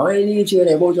 how are you DJ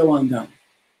there, Buju London?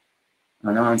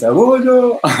 And I answer,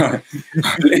 Buju!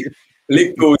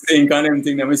 Lick to sink and them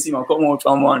thing, then we see him come out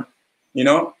from one, you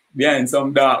know, behind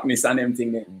some darkness and them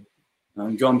thing there.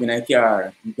 And jump in a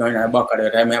car, going in the back of the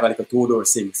time, I have like a 2-door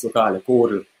sink, so called a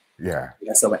Codal. Yeah.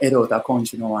 So I head out of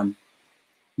country now and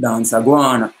dance. I go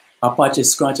on, Apache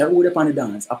scratch, I go up on the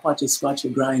dance. Apache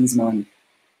scratch grinds, man.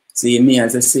 See me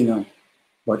as a singer.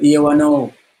 But here we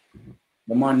know,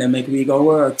 the man they make we go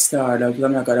work start. That's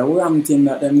the wrong thing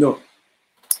that them do.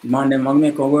 The man them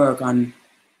make go work and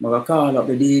I go call up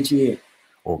the DJ.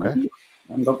 Okay.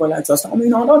 And go like, so I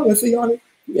mean, I don't know if you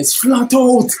it's flat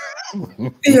out.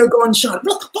 Ear gunshot.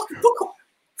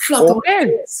 Flat out the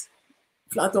place.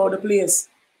 Flat out the place.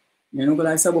 You know, go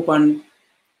like sub up and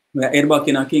We head back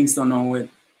in Kingston now with.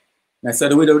 I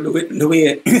said the way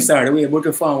the way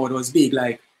Butcher Forward was big,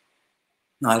 like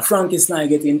Frankie Sly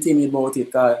get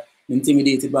intimidated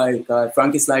by it, because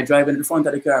Frankie Sly driving in the front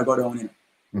of the car go down, you know.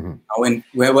 Mm-hmm. And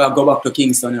when we go back to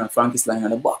Kingston, you know, Frankie Sly on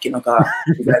the back in the car,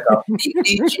 it's like a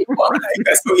big shit, like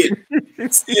that's weird.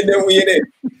 Still the way there.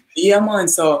 Yeah, man.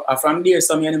 So from there,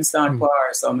 some of them start power,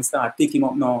 so I start pick him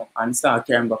up now and start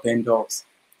carrying the Penthouse.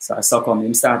 So I suck on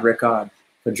him, start record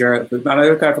for Jeremy. I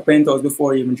record for Penthouse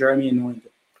before even Jeremy knowing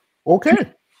it.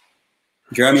 Okay.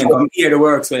 Jeremy come hear the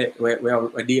works where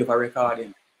Dave are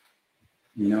recording.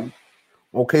 You know.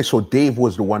 Okay, so Dave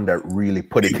was the one that really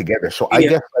put it together. So I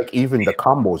guess like even the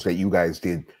combos that you guys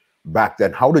did back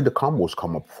then, how did the combos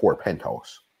come up for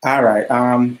Penthouse? All right.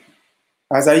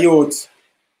 As a youth,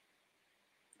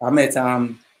 I met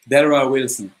Delroy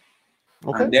Wilson.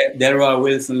 Okay. And Delroy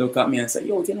Wilson looked at me and said,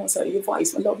 "Yo, you know, sir, your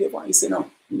voice, I love your voice, you know.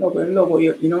 Love what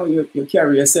you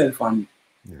carry yourself, and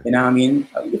you know what I mean?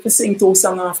 You can sing 2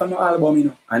 songs from the album, you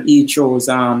know." And he chose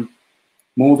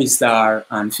Movie Star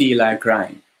and Feel Like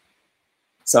Crying.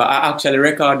 So I actually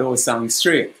record those songs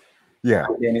straight. Yeah.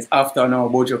 And then it's after now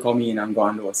Bojo come in and go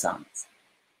on those songs.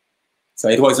 So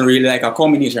it wasn't really like a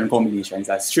combination. It's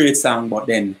a straight song, but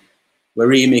then we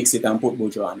remix it and put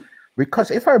Bojo on.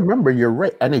 Because if I remember, you're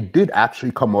right, and it did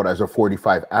actually come out as a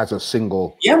 45, as a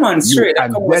single. Yeah, man, straight.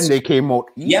 And then they came out.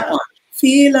 Yeah, man.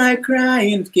 Feel Like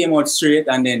Crying came out straight,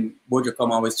 and then Bojo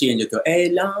come out was changed it to Hey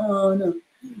Lana,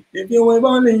 if you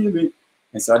ever leave me.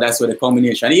 And so that's what the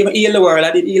combination. Even Heal the World,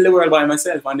 I did Heal the World by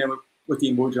myself, and then we put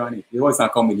in Bojo on it. It wasn't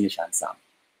a combination song.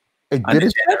 It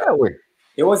didn't start that way.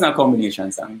 It wasn't a combination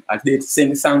song. I did sing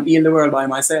the song Heal the World by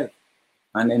myself.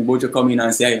 And then Bojo come in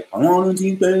and say, I want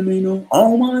to tell me no,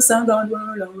 all my songs got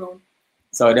world around.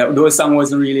 So those songs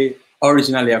wasn't really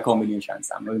originally a combination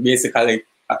song. It was basically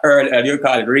you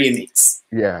call it remix.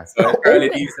 Yeah. So early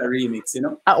days a remix, you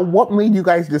know. What made you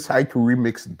guys decide to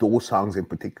remix those songs in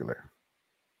particular?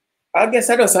 I guess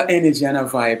that was an energy and a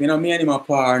vibe. You know, me and him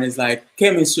apart, and it's like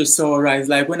chemistry so right. It's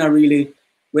like we never really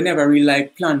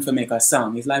like plan to make a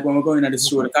song. It's like when we're going to the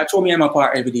studio. I show me and him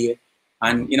apart every day.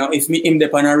 And you know, if him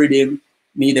dep on a rhythm,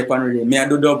 me dep on a rhythm. Me I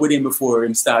do dub with him before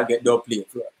him start get dub play.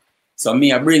 So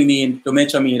me I bring me in to make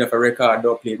sure me have a record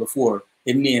dub play before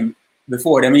him name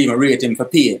before them even rate him for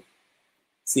pay.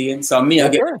 See? So me I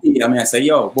get paid and I say,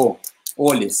 yo, bo,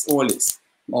 all this out of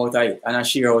it. And I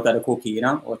share out of the cookie, you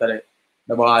know, out of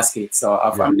the basket. So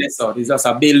from there, so it's just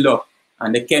a build up,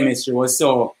 and the chemistry was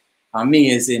so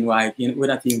amazing. Like, you know, we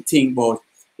don't think about,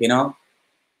 you know,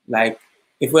 like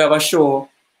if we have a show,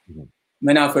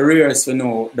 I have to rehearse to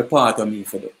know the part of me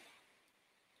for do.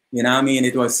 You know what I mean?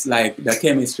 It was like the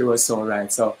chemistry was so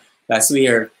right. So that's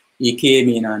where he came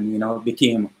in and, you know,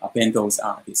 became a Penthouse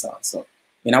artist also.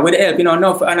 You know, with the help, you know,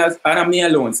 enough, and I'm me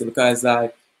alone, so because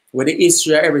like with the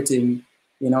history of everything,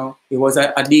 you know, it was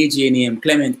a DJ named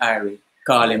Clement Irie.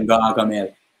 Call him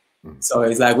Gargamel. So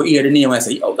it's like we hear the name and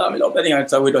say, yo, Gargamel, love that thing.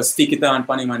 So we just stick it on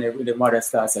him and the mother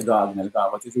starts saying Gargamel,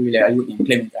 but it's really a youth named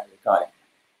Clement Irie, call him.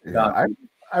 Yeah,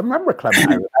 I remember Clement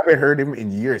Irie. I haven't heard him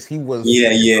in years. He was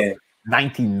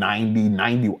 1990,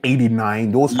 90,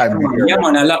 89, those type of years. Yeah,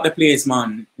 man, I love the place,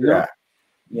 man. Yeah.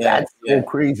 That's so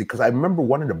crazy because I remember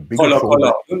one of the biggest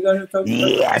shows.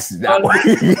 Yes, that one.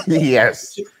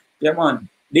 Yes. Yeah, man.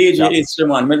 DJ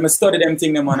instrument. When I study them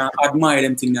things, man, I admire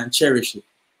them things and cherish it.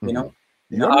 You know?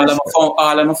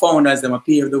 All of my founders, them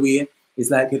paved the way. It's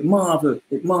like it marvel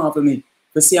me.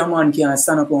 To see a man can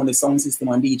stand up on the sound system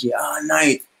and DJ all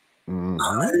night.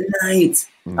 All night.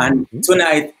 And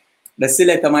tonight, the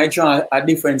selector might draw a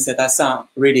different set of song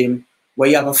rhythm where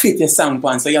you have a fit your song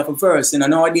pan. So you have a verse. You know,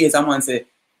 nowadays a man say,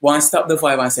 one stop the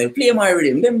vibe and say, play my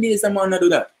rhythm. Them days a man not do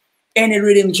that. Any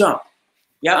rhythm drop.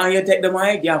 Yeah, and you take the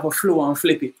mic, you have a flow and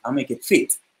flip it and make it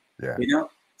fit. Yeah. You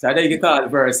know? So that you call it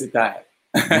versatile.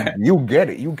 You get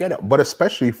it. But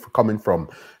especially coming from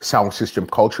sound system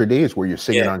culture days where you're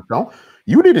singing on sound,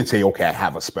 you didn't say, okay, I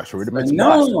have a special rhythm.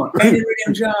 No, any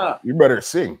rhythm draw. You better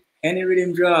sing. Any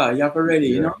rhythm draw, you have already,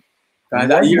 you know?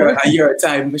 Because you're a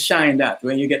time to shine that.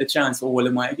 When you get the chance to hold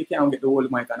the mic, you can't get the hold the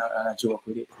mic and a joke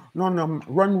with it. No,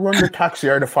 run the taxi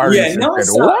or the fire.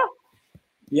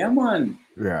 Yeah, man.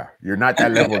 Yeah, you're not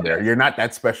that level there. You're not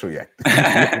that special yet.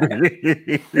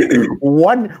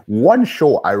 One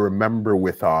show I remember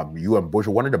with you and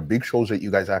Bojo, one of the big shows that you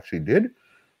guys actually did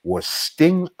was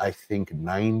Sting, I think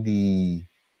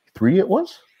 93 it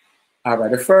was? All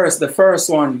right, the first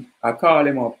one, I called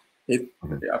him up. The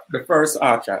first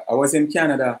archer. I was in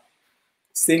Canada,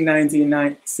 Sting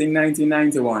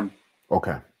 1991.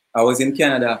 Okay. I was in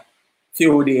Canada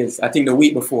few days, I think the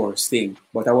week before Sting,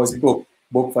 but I was booked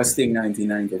for Sting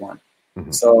 1991.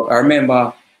 So I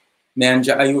remember Me and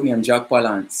a youth named Jack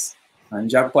Palance. And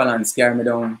Jack Palance carried me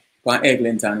down from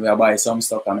Eglinton where I buy some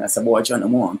stuff. And I said, boy, John,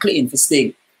 I'm on clean for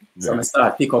Sting. So I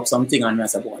start pick up something and I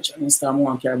said, boy, John, I'm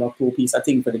on carry about 2 pieces of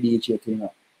thing for the DJ clean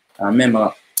up. I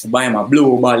remember buying my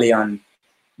blue bally and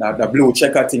the blue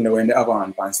checker thing that when they have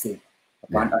on Sting.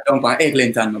 I down from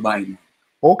Eglinton, I buying.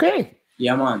 Okay.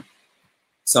 Yeah, man.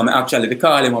 So I actually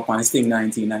call him up on Sting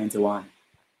 1991.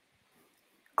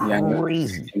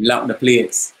 Crazy. Yeah, lock the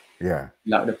place. Yeah.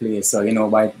 Lock the place. So, you know,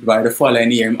 by the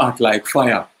following year, him act like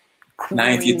fire. Crazy.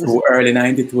 92, early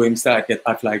 92, him start get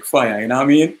act like fire. You know what I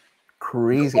mean?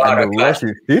 Crazy. And the rest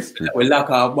is history. We lock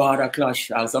our border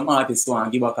clash. As some artists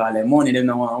want to give us all their money, they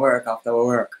don't want to work after we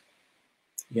work.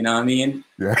 You know what I mean?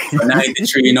 Yeah. So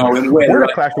 93, you know, border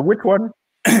clash, which one?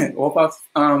 Up of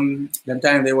the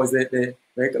time there was the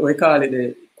we call it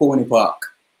the Coney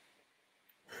Park.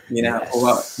 You know,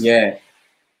 yes.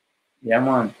 Yeah,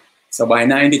 man. So by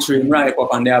 93, right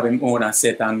up and they have him own a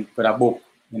set and put a book.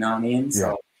 You know what I mean?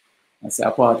 So that's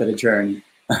a part of the journey.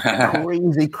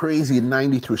 Crazy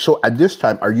 93. So at this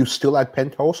time, are you still at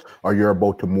Penthouse or you're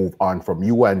about to move on from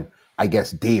you and I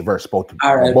guess Dave are about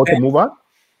to move on?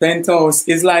 Penthouse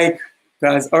is like,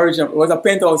 because originally was a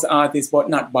Penthouse artist, but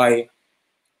not by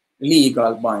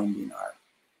legal binding.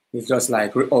 It's just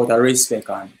like out of respect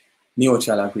and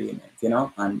mutual agreement, you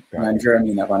know? And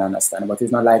Jeremy never understand. But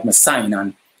it's not like me sign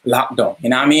and lock down, you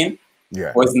know what I mean?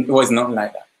 Yeah. It was nothing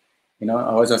like that. You know,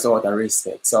 I was just out of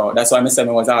respect. So that's why I said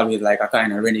I was always like a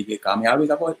kind of renegade. Because I always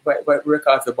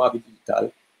record for Bobby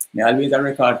Digital. I always a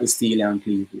record for Steely and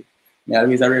Cleveland. I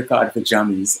always a record for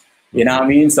Jammies. You know what I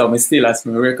mean? So I still as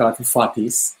me record for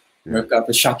Fatties. Record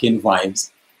for Shocking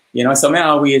Vibes. You know, so I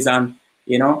always,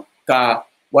 you know, because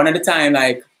one of the time,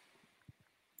 like,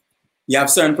 you have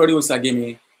certain producer give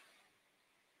me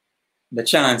the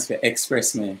chance to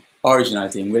express my original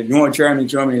thing. Well, you know,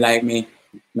 Germany like me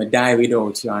die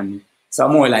without you. And so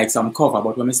more like some cover,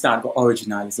 but when we start go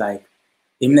original, it's like,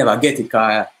 him never get it,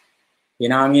 cause, you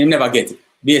know what I mean? Him never get it,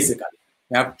 basically.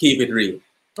 You have to keep it real.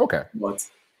 Okay. But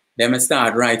then I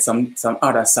start write some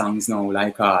other songs now,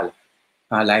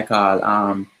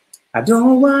 I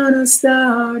don't want to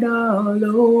start all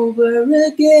over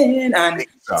again. And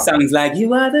songs like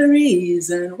You Are the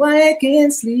Reason Why I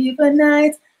Can't Sleep at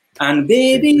Night. And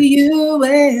Baby, You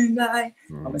and I.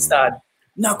 I'm going to start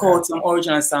knock out some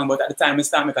original song. But at the time, I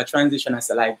start make a transition. I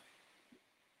said, like,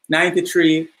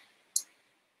 93,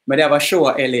 I have a show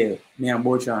at LA, me and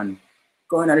Bojan.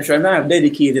 Going at the show, I have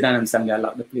dedicated on them song that I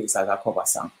lock the place as a cover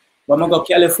song. But I go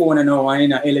to California now and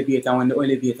in an elevator, when the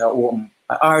elevator open,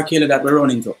 R. Kelly that we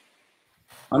run into.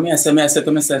 And I said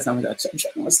to myself, I'm like,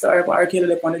 I'm start R.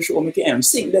 Kelly on the show, I can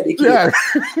sing dedicated. Yeah.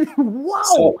 Wow.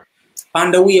 So,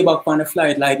 on the way back on the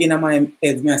flight, like in my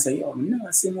head, I say, yo, I'm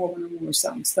not sing more than more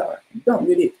song star. I'm done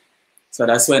with it. So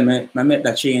that's when I made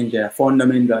that change,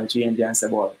 fundamental change, and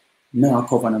said, boy, no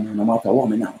cover no matter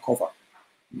what, I now cover.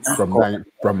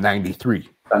 From 93.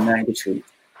 From 93.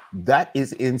 That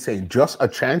is insane. Just a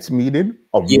chance meeting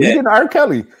of meeting R.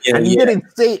 Kelly. And he didn't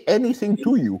say anything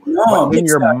to you. No, but in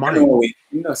your mind. You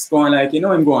know, it's going like, you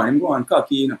know, I'm going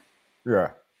cocky, you know.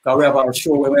 Yeah. Because we have a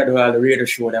show where we do all the radio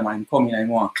show, them and come in and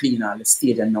want to clean all the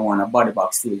stage and no one a body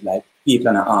box stage like people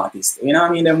and an artist. You know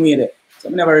what I mean? Them way there. So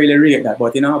I never really rate that.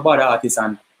 But you know, about artists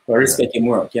and respect him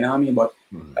work, you know what I mean? But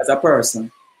as a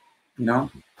person, you know,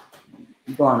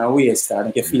 go on a waste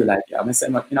and you feel like, I say,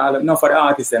 you know, not for the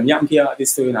artists, them Yankee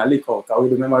artists too, you know, lick out. Because we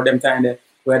remember them time there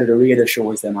where the radio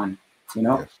shows them and, you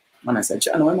know, and I said,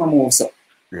 John, when I move so.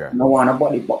 Yeah. No one a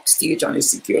body box stage and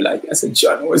it's secure like I said,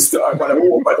 John was star, but I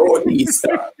hope I don't need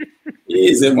star.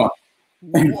 Easy, man.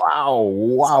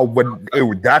 Wow. But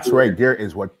that's right there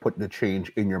is what put the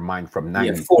change in your mind from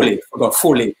 90. Yeah,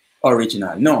 fully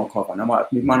original. No cover. No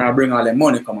man, I bring all the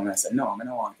money come and I said, no, I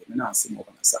don't want it. I don't sing over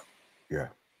myself. Yeah.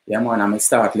 Yeah, man, I'm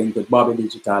start link with Bobby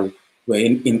Digital where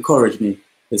he encouraged me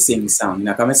to sing song.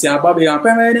 Now come and say, Bobby,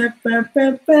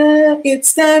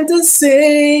 it's time to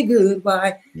say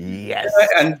goodbye. Yes.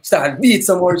 And start beat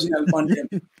some original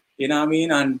content. You know what I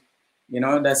mean? And you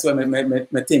know, that's when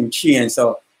my thing changed.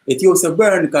 So it used to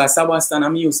burn because Sebastian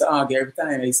and me used to argue every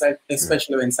time. It's like,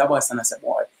 especially when Sebastian I said,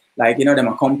 boy, like, you know,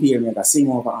 them compare me to sing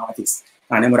over artists.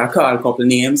 And then would I call a couple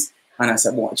names and I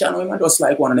said, boy, John, I'm just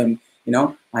like one of them, you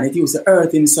know, and it used to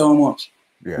hurt him so much.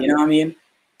 Yeah. You know what I mean?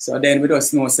 So then we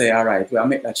just know, say, all right, we'll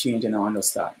make that change and I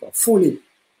understand. But fully.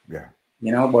 Yeah.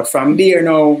 You know, but from there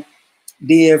now,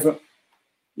 Dave,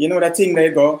 you know that thing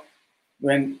they go,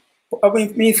 when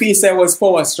me feel say was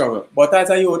power struggle. But as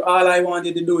a youth, all I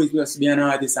wanted to do is just be an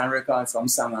artist and record some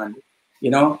song and,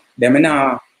 you know, then I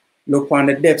now look on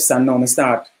the depths and now I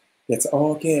start, it's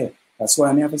okay. That's why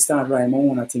I have to start writing my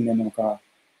own thing then, because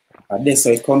this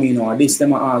so it come, you know, this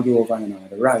them argue over, you know,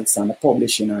 the rights and the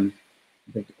publishing and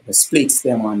the splits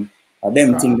them and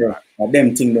them thing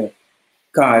the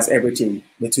cause everything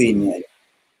between me.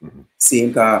 See,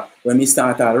 because when me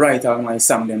start to write all my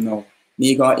song them now,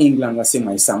 me go to England and sing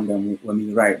my song them when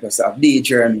me write just have D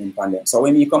Jermaine on them. So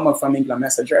when me come up from England, I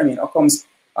say Jermaine, how comes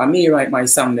me write my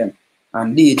song them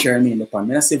and D Jermaine upon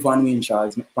me? I say Van Wyn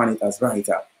Charles upon it as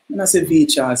writer. And I say V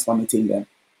Charles for me thing them.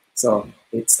 So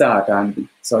it start and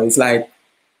so it's like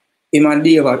him and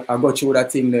Dave I go through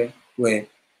that thing there where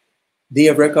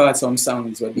Dave record some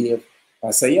songs where Dave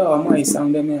I say, yo, my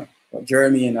song them here. But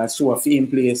Jermaine I show a film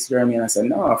place, Jermaine I say,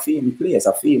 no, a film place,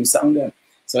 a film song them.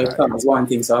 So it comes one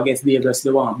thing. So I guess Dave just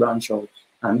the one branch out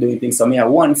and doing things. So me have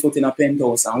 1 foot in a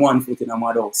penthouse and 1 foot in a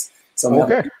madhouse. So I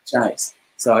have a choice.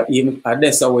 So even at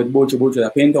this with Bojo the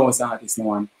penthouse artist no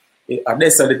one. At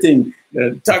this the thing,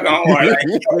 the tag on one like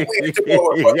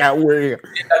yeah, we're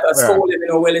that soul you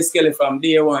know Willie Skelly from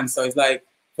day one. So it's like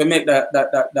to make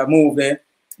that move there,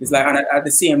 it's like and at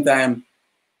the same time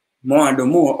more the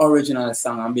more original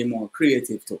song and be more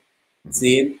creative too.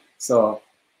 See? So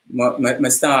my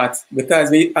start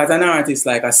because me as an artist,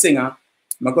 like a singer,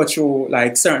 I go through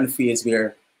like certain phase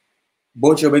where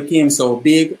Bojo became so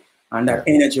big and that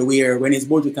energy where when it's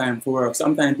Bojo time for work,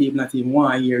 sometimes people not even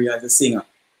want to hear you as a singer.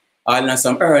 All in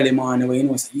some early morning where you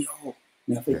know say, yo,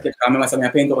 I remember some I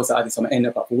paint house artist, so I end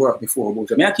up at work before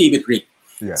Bojo. I keep it real.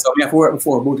 Yeah. So I have to work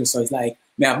before Bojo. So it's like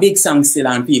I have big songs still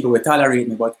and people will tolerate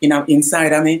me, but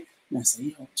inside of me, I say,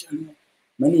 yo, John,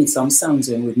 I need some songs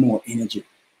with more energy.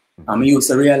 And I used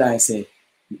to realize, say,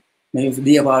 if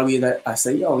Dave always, I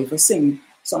say, yo, if I sing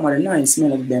some of the nice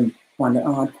melody them on the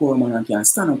hardcore man and can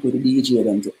stand up with the DJ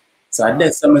them too. So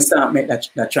that's how I start make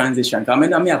that transition.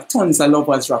 Because I have tons of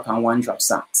lovers rock and one drop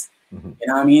songs. You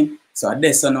know what I mean? So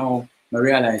that's how I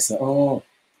realize, say, oh,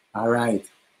 all right,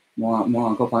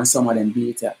 more go up on some of them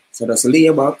beats. So just lay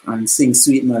back and sing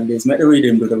sweet melodies, make the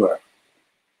rhythm do the work.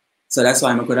 So that's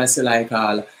why I could say like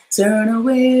turn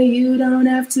away, you don't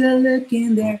have to look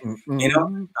in there. You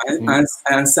know?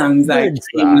 And songs like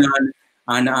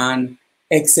and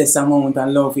excess amount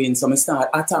and loving. So I start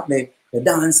attack the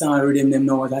dance and rhythm them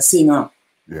now as a singer.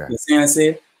 Yeah. You see what I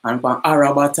say? And from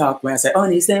Arab attack when I say,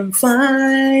 honest them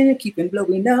fine, keeping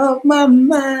blowing up my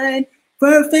mind.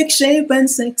 Perfect shape and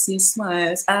sexy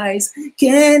smiles, eyes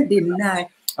can't deny.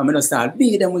 I'm gonna start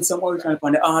beat them with some original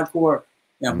on the hardcore.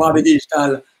 Yeah, Bobby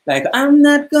Digital. Like, I'm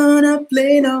not gonna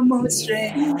play no more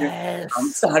stranger. I'm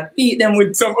start beat them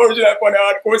with some original on the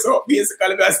hardcore. So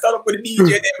basically, I start up with the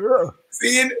DJ them.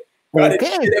 See? Got it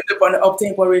on the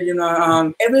up-tempo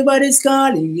original. Everybody's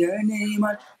calling your name.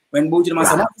 When Bojo man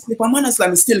said, "Slip on man,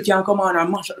 Islam still can't come on and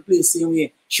mash up the place same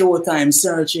way." Showtime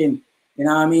searching, you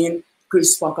know what I mean?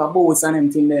 Chris Parker boats and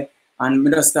everything there, and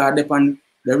we just start up on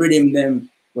the rhythm them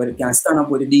where they can stand up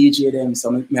with the DJ them.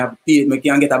 So me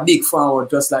can get a big forward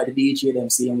just like the DJ them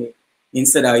same way.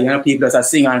 Instead of people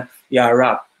just sing and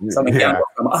rap. So me can go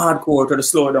from hardcore to the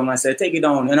slow down and say take it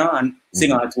down, and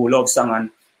sing on two love song and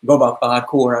go back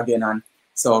hardcore again and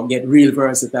so get real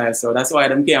versatile. So that's why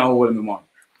them can't hold me more.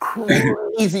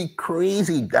 Crazy.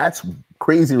 That's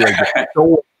crazy right there.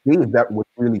 So Dave, that was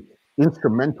really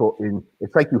instrumental in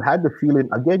it's like you had the feeling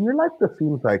again, your life just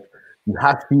seems like you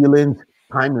have feelings,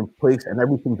 time and place, and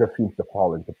everything just seems to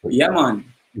fall into place. Yeah, man.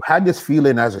 You had this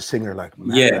feeling as a singer, like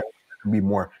that could be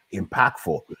more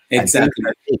impactful. Exactly.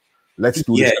 Let's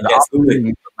do this. The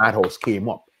opportunity for Madhouse came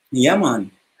up. Yeah,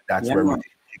 man. That's where we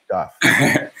kicked off.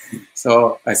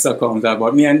 So I succumbed that,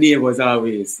 but me and Dave was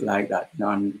always like that.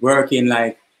 And working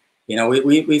like,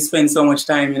 we spend so much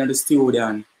time in the studio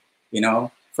and,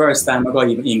 first time I got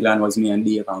even England was me and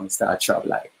Dave and we started trouble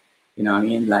like, you know what I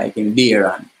mean? Like in beer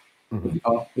and,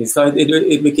 so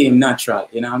it became natural,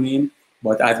 you know what I mean?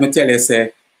 But as I tell you,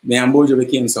 say, me and Bojo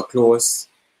became so close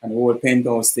and the whole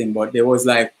penthouse thing, but there was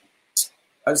like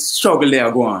a struggle there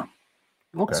going.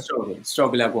 Okay.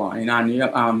 Struggle there going.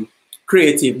 And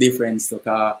creative difference.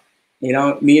 Because,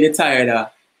 me the tired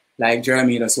of, like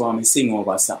Jeremy just want me sing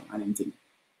over a song and everything.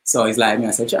 So it's like me,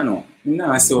 I said, no,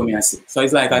 so me I sing. So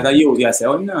it's like as a youth, I say,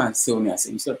 no, so me I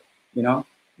sing. So,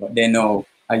 but then now,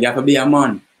 you have to be a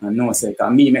man and no, say,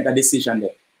 because me make a decision there.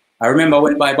 I remember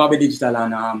when by Bobby Digital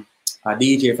and a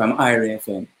DJ from IRA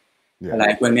FM. Yeah.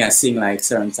 Like when me I sing like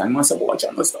certain songs, I said, watch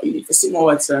out, you need to sing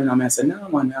over certain. And I said, no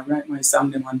man, I write my song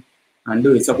them and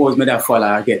do it. Suppose me that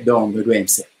follow or get down with what I'm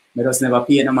saying. I just never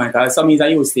pay no mind. Because sometimes I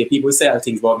used to people say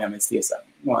things about me and I stay so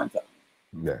one time.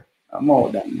 Yeah. I'm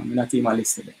out that, I'm not even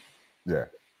listening. Yeah.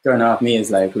 Turn off me is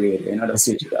like radio, the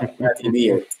switch it up. Not even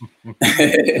here.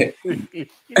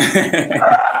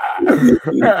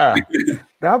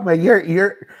 No, man,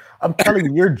 you're I'm telling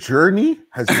you, your journey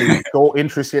has been so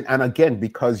interesting. And again,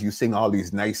 because you sing all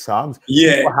these nice songs,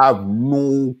 people have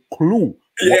no clue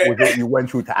what was it you went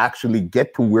through to actually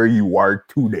get to where you are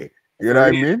today. You know what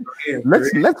I mean?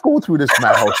 Let's go through this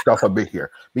Madhouse stuff a bit here,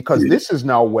 because this is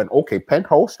now when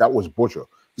Penthouse, that was Buju.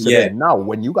 So then now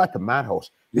when you got to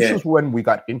Madhouse, this is when we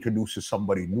got introduced to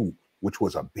somebody new, which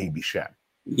was a Baby Cham.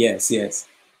 Yes. Yeah.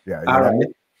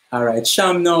 All right.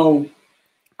 Cham now,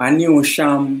 I knew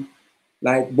Cham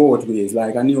like both ways.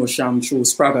 Like I knew Cham through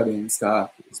Spragga Benz.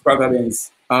 Spragga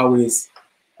Benz always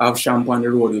have Cham on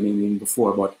the road with me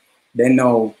before, but then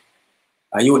now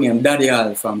a youth named Daddy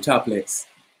Al from Chaplets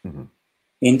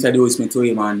introduced me to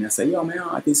him, and I said, yo, my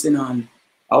artist, and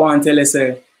I want to tell you,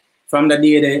 say, from the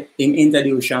day that him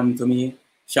introduced Cham to me,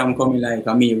 Cham coming like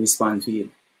a me response to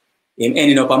him. Him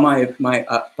ending up on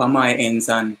my ends,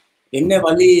 and he never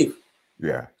leave.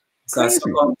 Yeah. So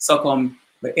come,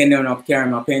 but ending up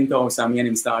carrying my Penthouse, and me and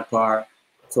him start par,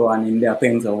 so and in their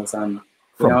Penthouse, and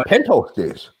from Penthouse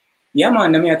days. Yeah,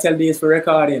 man. Let me tell Dave for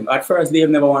record him. At first, Dave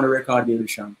never want to record Baby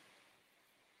Cham.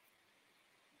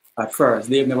 This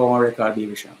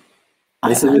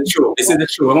is the truth. This is the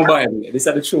truth. I'm a Bible. This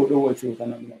is the truth, the whole truth,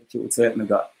 and I'm the truth. So help me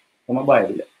God. I'm a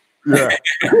Bible. Yeah.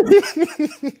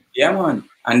 Yeah, man.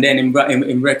 And then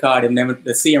in record him,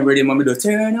 the same rhythm, do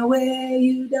turn away,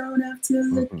 you don't have to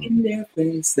look in their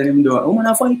face. Then him do, oh man,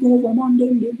 I fight over Monday,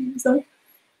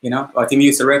 you know. But him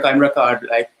used to record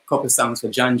like a couple songs for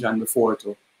John before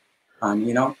too.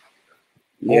 And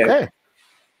okay.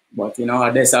 But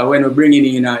that's when we bring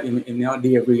in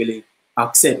they really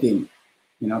accept him.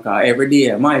 Cause every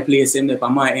day my place him there, for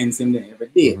my ends him there every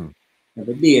day.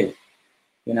 Every day.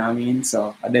 You know what I mean?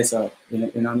 So that's him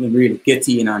really get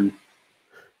in, and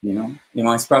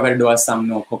he's probably do a song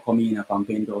now come in from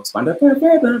Penthouse. And the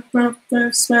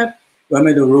when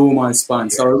we do Roman span.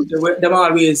 So them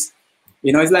always,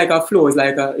 it's like a flow, it's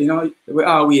like we're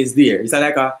always there. It's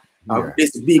like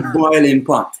this big boiling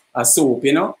pot of soup,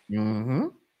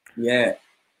 Yeah.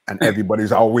 And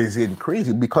everybody's always in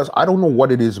crazy, because I don't know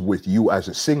what it is with you as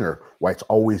a singer, why it's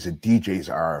always the DJs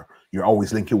you're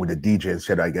always linking with a DJ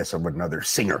instead, I guess, of another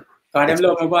singer. Because them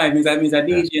love my vibe, means a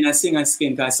DJ and a singer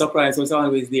skin, because surprise was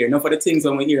always there. Not for the things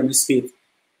when we hear me spit.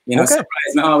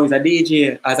 Surprise me always a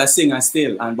DJ as a singer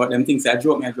still, but them things I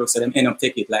joke, so them end up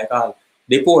take it like all.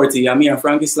 Deportee, and me and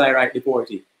Frankie Sly write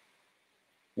Deportee.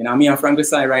 Me and Frankie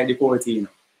Sly write Deportee.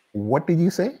 What did you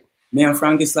say? Me and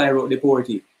Frankie Sly wrote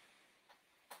Deportee.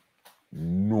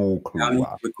 No clue.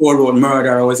 We co-wrote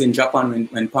Murder. I was in Japan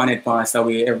when Panet passed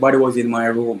away. Everybody was in my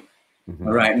room.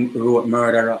 All right, we wrote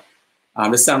Murderer.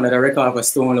 The song that I record for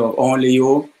Stone Love, Only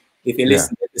You. If you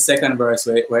listen to the second verse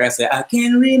where I say, I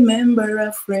can remember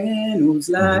a friend whose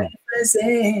life has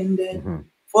ended.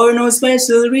 For no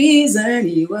special reason,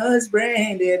 he was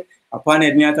branded. Upon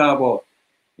it, me I talk about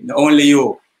Only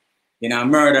You.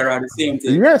 Murderer, the same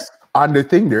thing. Yes, on the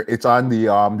thing there, it's on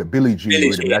the Billie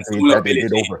Jean that they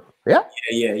did over. Yeah.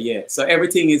 So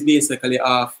everything is basically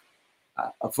off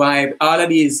a vibe.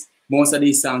 Most of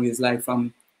these songs is like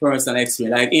from personal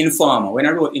experience. Like Informer. When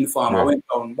I wrote Informer, I went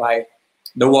down by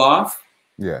the wharf.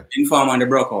 Yeah. Informer and the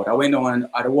Brookout. I went down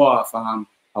at the wharf. I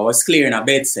was clearing a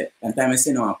bed set. And time I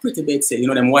said, no, a pretty bed set.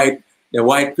 The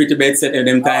white pretty bed set at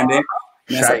them time there.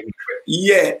 Said,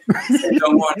 yeah.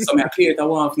 So I cleared the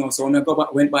wharf now. So when I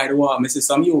went by the wharf, I see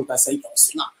some youth. I said, yo,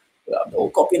 singer,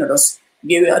 just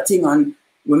give you a thing and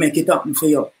we make it happen for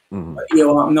you.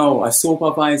 No, a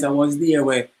supervisor was there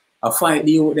where I fight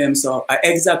the youth them. So an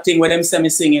exact thing where them say me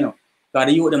sing, Because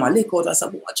the youth them, I lick out, I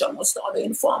said, watch out, must start the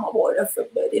Informer, boy.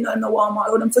 They don't know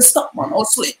what them for stop, man.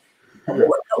 Hustling.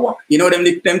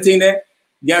 Them thing there?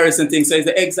 Garrison thing. So it's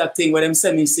the exact thing where them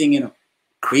say me sing,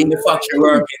 We in the factory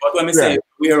working. But when I say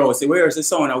warehouse, where's the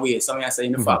sound away? So I say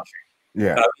in the factory.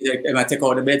 Yeah. I take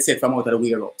out the bed set from out of the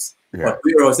warehouse. Yeah. But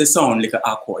warehouse, the sound like an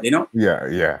awkward,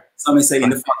 Yeah. So I say in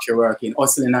the factory working,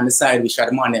 hustling on the side, we shot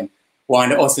them on them. One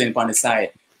the hustling on the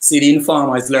side. See the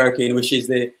Informer is lurking, which is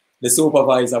the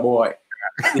supervisor boy.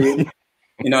 So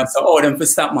all them for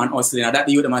stop man hustling. And that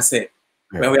the youth them I say.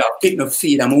 When we have pick no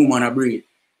feed and move on a breed.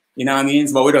 You know what I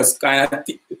mean? But we just kind of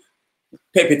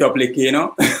pep it up like, Yeah,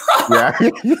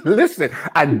 listen,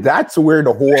 and that's where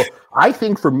I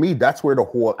think for me, that's where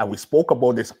and we spoke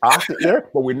about this off the air,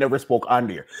 but we never spoke on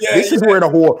the air. This is where the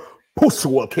whole pussy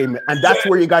work came in, and that's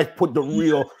where you guys put the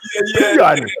real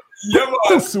on it.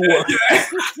 Pussy work.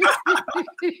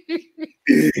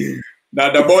 Now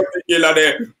the boy killer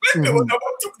there,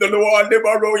 took the low on them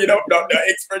around, the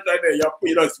expression there, you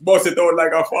just bust it out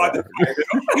like a 45,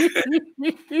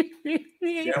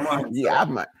 Yeah,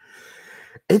 man.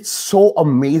 it's so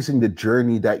amazing the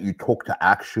journey that you took to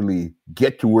actually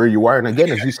get to where you are. And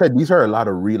again, as you said, these are a lot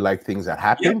of real life things that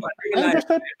happen. Yeah,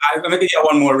 I'm gonna give you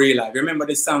one more real life. Remember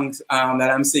the song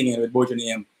that I'm singing with Bojo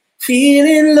Name?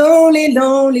 Feeling lonely,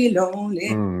 lonely, lonely.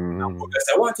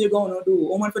 I what you gonna do?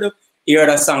 Woman for the hear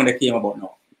that song that came about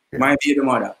now. Yeah. My baby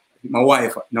mother, my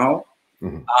wife now.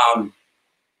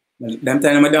 Them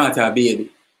time my daughter a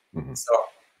baby. So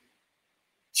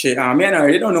she me and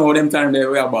her, they don't know them time they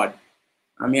were bad.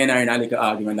 And me and her in a little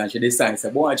argument, and she decides,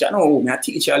 boy, I know me I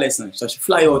teach her a lesson. So she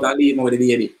fly out and leave me with the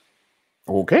baby.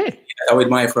 Okay. That with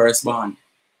my firstborn.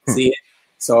 See?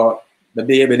 So the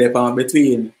baby they found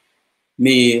between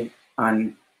me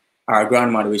and our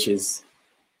grandmother, which is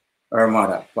her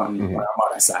mother on her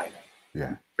mother's side.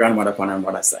 Yeah. Grandmother on her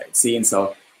mother's side. See?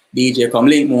 So DJ come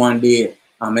link me one day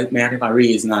and make me have a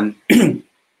reason and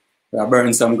I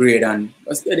burn some grade and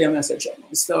I stay there and I said, check my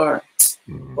star.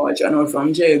 But you know,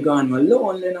 from Jay gone, I'm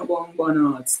lonely, no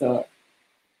one out start.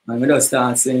 And we just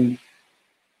start singing.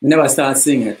 We never start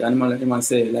singing it. And I must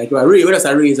say, like, we just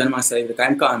a reason, I must say, because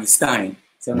I'm calling me Stein.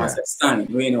 So I must say, Stein,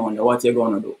 we know what you're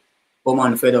going to do.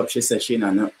 Woman fed up, she said she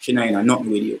not in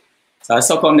nothing with you. So I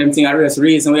suck on them things, I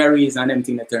reason, and them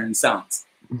things that turn songs.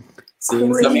 See,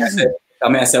 so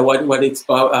I said, what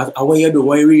you do,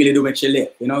 what you really do make you live,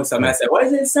 you know? So I said,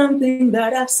 was it something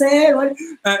that I've said? You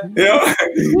know?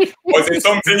 Was it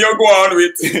something you're going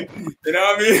with? You know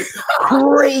what I mean?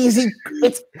 Crazy.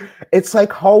 It's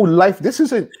like how life, this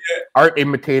isn't art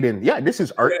imitating. Yeah, this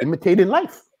is art imitating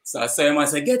life. So I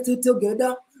said, get it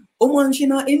together. Woman, she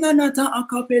not in another a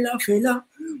cappella fella.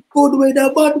 Good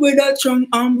weather, bad weather, strong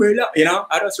umbrella. You know,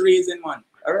 I just reason, man.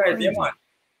 All right, yeah, man.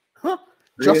 Huh?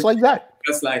 Just like that.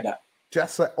 Just like that.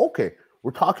 Just like, okay,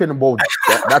 we're talking about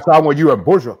that time when you were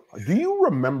Bourgeois. Do you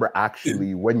remember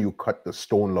actually when you cut the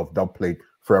Stone Love dub plate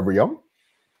Forever Young?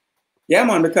 Yeah,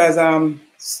 man, because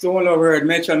Stone Love heard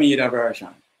Metro Media version.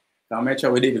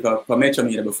 Metro we did because Metro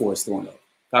Media before Stone Love.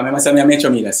 I remember saying I'm a Metro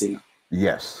Media singer.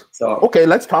 Yes. So okay,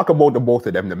 let's talk about the both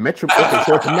of them. The Metro, okay,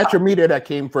 so it's the Metro Media that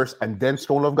came first, and then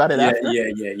Stone Love got it after.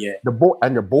 Yeah.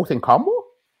 They're both in combo.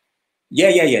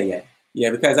 Yeah.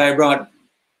 Because I brought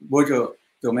Bojo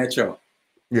to Metro.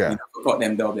 Yeah. Got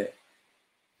them double.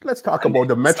 Let's talk about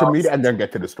the Metro Media and then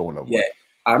get to the Stone Love. Yeah.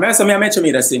 I remember some Metro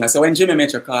Media singer. So when Jimmy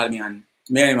Metro called me and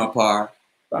me and him apart,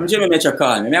 from Jimmy Metro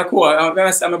called me.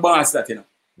 I'm a boss that, you know.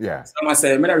 Yeah. So I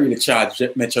said, I don't really charge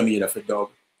Metro Media for dub.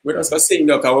 We just go sing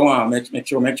dub because we want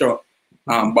Metro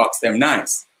box them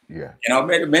nice. Yeah. You know,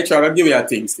 Metro will give you a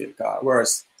thing still. Because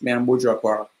worse, me and Bojo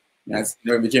apart.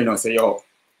 Jimmy don't say, yo.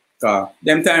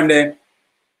 Them time there,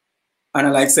 and I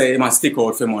like say, he must stick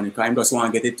out for money because I just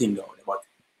want to get the thing down. But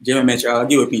Jimmy Metro, I'll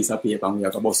give a piece of paper and we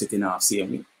have to bust it in half, see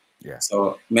me. Yeah.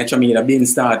 So Metro Media didn't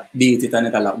start, beat it and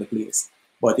it lock the place.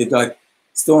 But it got,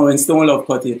 when Stone Love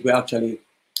cut it, we actually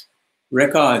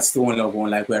record Stone Love on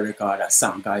like we record a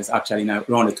song because it's actually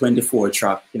around the 24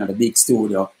 track, you know, the big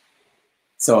studio.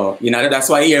 So, you know, that's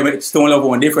why here Stone Love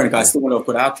one different because Stone Love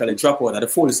could actually drop out at the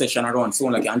full session around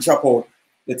Stone Love and drop out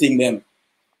the thing them.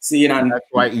 See, and that's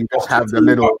why you just have the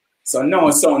little. So no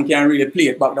sound can really play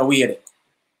it back the way there.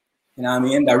 You know what I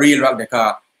mean? The real rock the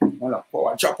car. I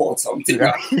drop out something.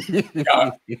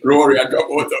 Rory, I drop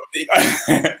out something.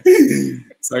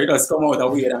 So you just come out the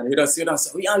way and you just say, like,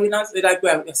 we do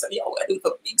it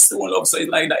for big Stone Love. So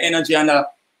it's like the energy and the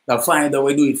fire that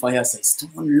we do it for you. Say,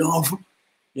 Stone Love.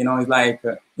 You know, it's like,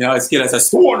 you know, it's still as a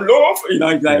Stone Love. You know,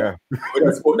 it's like, we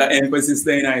just put the emphasis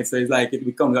there. You know, so it's like, it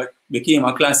became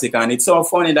a classic. And it's so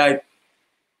funny that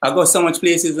I go so much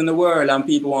places in the world and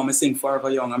people want me to sing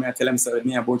Forever Young. I mean, I tell them so with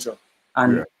me and Bojo.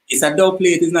 And it's a dub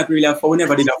plate. It's not really a 4. We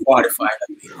never did a 45.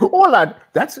 Hold on.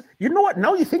 That's, you know what?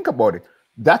 Now you think about it.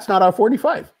 That's not our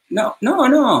 45. No.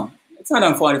 It's not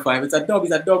on 45. It's a dub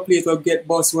plate will get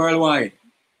bust worldwide.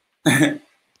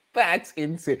 That's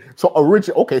insane. So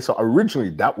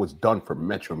originally that was done for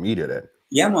Metro Media then.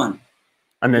 Yeah, man.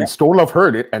 And then Stone Love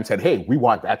heard it and said, hey, we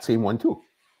want that same one too.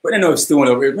 But I know Stone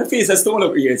Love. My face is Stone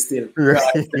Love here still. You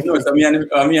know, so me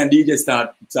and DJ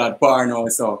start par now.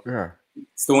 So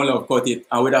Stone Love cut it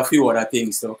and with a few other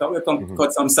things. So can we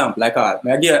cut some sample like that?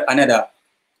 I give another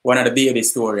one of the baby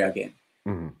story again.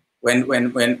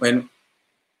 When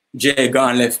Jay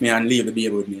gone left me and leave the baby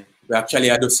with me, we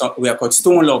actually we are called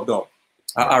Stone Love dub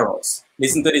at Arrows.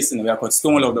 Listen to this, we are called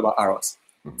Stone Love dub at Arrows.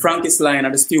 Frank is lying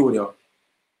at the studio.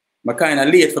 I'm kind of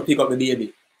late for pick up the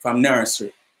baby from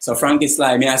nursery. So Frank is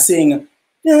like, me I sing,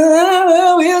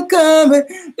 oh, we're coming,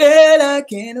 girl, I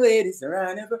can't wait, it's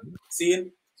around ever.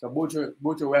 See? So Bojo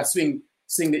we sing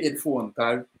the headphone,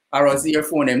 because Arrow's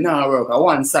earphone them now work on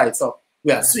one side, so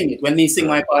we are swing it. When they sing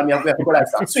my part, we have to go like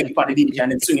that, swing it for the DJ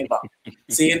and then swing it back.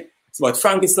 See? So, but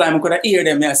Frankie Sly, I could hear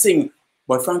them, I sing.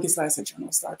 But Frankie Sly said,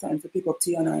 John, start time to pick up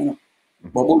Tiana, you know.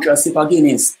 But Butcher sip a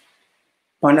Guinness.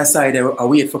 On the side, I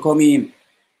wait for coming in.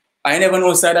 I never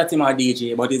know side that him a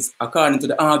DJ, but it's according to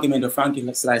the argument of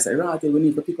Frankie Sly said, right, we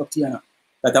need to pick up Tiana.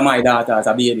 That my daughter as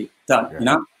a baby, you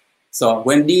know. So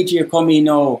when DJ come in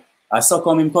now, I saw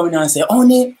him coming and say,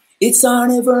 honey, it's our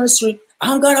anniversary.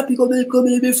 I'm gonna pick up the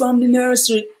baby from the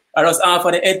nursery. I was half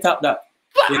of the head top that.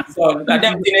 So that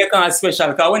them thing they can't special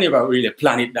because we never really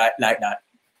plan it like that.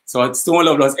 So Stone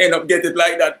Love does end up get it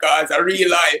like that because it's a real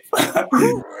life. I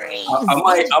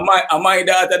my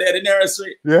daughter there in the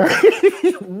nursery. Yeah.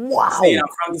 Wow. See, and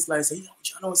Frankie Sly say, yo,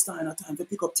 John, it's time to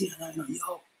pick up Tiana, you know,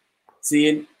 yo.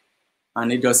 See,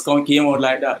 and it just came out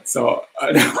like that. So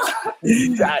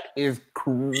that is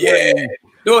crazy. Yeah.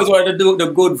 Those were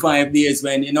the good vibe days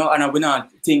when, you know, and we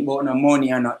not think about no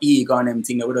money and no ego and them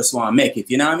thing that we just want to make it,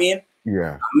 you know what I mean?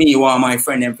 Yeah. And me want my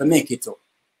friend them to make it too. You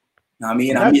know what I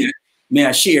mean? And me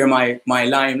I share my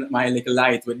little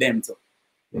light with them too.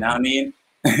 You know what I mean?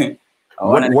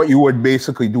 What you would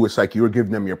basically do is like you were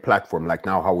giving them your platform, like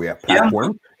now how we have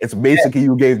platform. Yeah. It's basically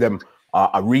you gave them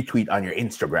a retweet on your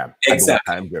Instagram.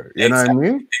 Exactly. You know what I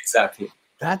mean? Exactly.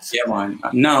 That's man.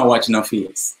 I'm now watching no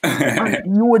face.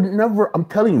 You would never, I'm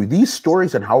telling you, these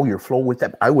stories and how you flow with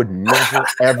them, I would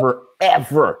never,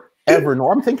 ever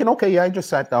know. I'm thinking, okay, yeah, I just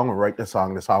sat down and write the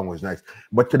song. The song was nice.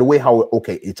 But to the way how,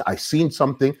 okay, I seen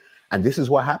something and this is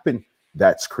what happened.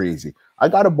 That's crazy. I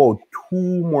got about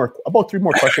three more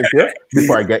questions here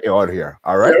before I get you out of here.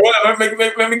 All right. Yeah, well,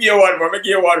 let me give you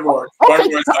one more. Okay,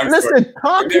 listen,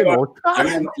 talk. You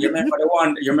remember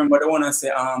the one I say,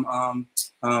 the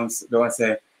one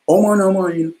say, oh man,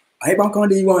 I back on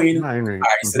the wine. All right,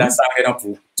 so that song get up.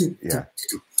 Yeah.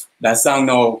 That song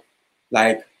now,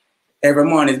 like every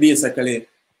morning is basically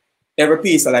every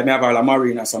piece like me have a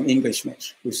Marina, some English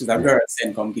match, which is a girl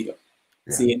send come give.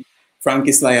 See.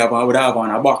 Frankie Sly would have on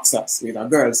a boxers with a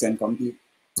girl send come here.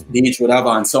 Each would have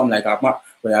on some like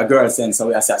where a girl send.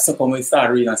 So I said, so come we start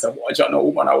reading and say, watch out, no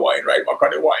woman a wine right back on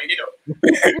the wine, you know.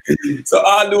 So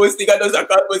all those things does a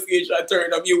conversation, turn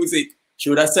the music.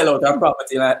 She would have sell out her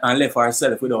property and left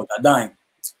herself without a dime.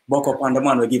 Buck up on the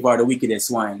man will give her the wickedest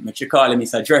wine. But she call him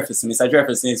Mr. Jefferson. Mr.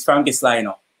 Jefferson is Frankie Sly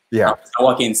now. Yeah. Mr.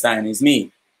 Walkenstein is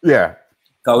me. Yeah.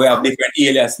 Because we have different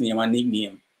alias name and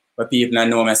nickname. But people don't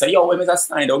know me. I say, yo, where Mr.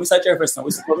 Snyder, Mr. Jefferson,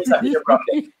 we support Mr. Abraham.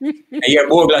 And here,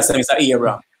 Bogla say Mr.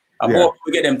 Abraham.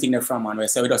 We get them things from, and we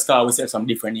say, we just call ourselves some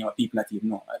different name, people that even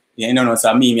know. You know,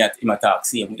 so me, I talk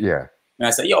same way. Yeah. And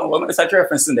I say, yo, where Mr.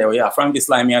 Jefferson there? Yeah, Frankie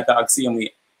Sly, me, I talk same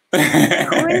way.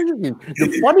 Crazy.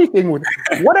 The funny thing with,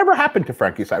 whatever happened to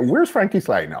Frankie Sly? Where's Frankie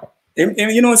Sly now?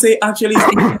 You know, say, actually,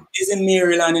 he's in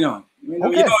Maryland, you know. You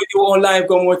know, your own life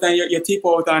come out and you tip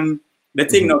out and the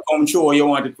thing not come true, you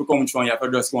want it to come true, and you have to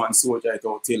just go and sort it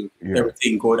out till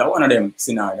everything good. That's one of them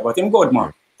scenarios. But him good,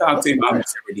 man. Talk to him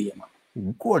almost every day, man.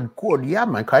 Good. Yeah,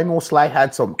 man. I know Sly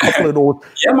had some couple of those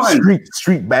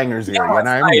street bangers here. You know what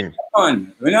I mean?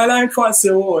 Man. When I like fast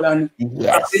old and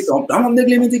I'm the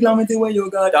glimity where you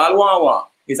got all wawa.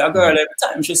 It's a girl every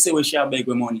time she say we she beg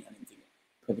with money and everything.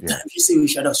 Every time she say we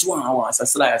she just want. So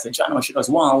Sly I said, John, she just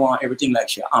want everything like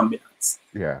she ambulance.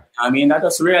 Yeah. I mean, that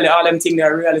just really all them things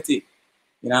they're reality.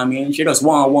 You know what I mean? She just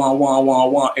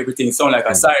want everything. Sound like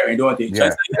a siren, don't it? Yeah.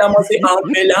 Just like that must say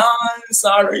ambulance.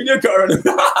 Sorry, the girl.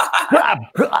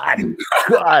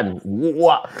 God.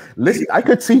 What? Listen, I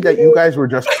could see that you guys were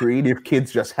just creative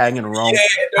kids just hanging around,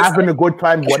 having a good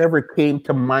time, whatever came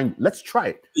to mind. Let's try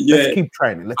it. Yeah. Let's keep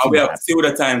trying it. Let's we have still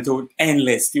the time to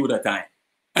endless, still the time.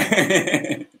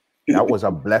 That was a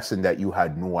blessing that you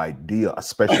had no idea,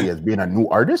 especially as being a new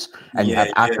artist and you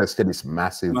have access to this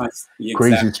massive,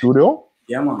 crazy studio.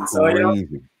 Yeah, man. So, you know,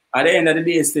 at the end of the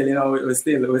day, still, you know, it was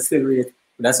still great.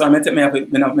 That's why I'm not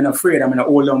afraid. I'm not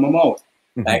hold on my mouth.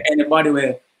 Like anybody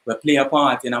will play a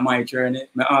part in my journey,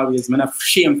 I'm not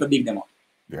ashamed to big them up.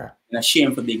 Yeah. I'm not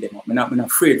ashamed to big them up. I'm not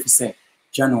afraid to say,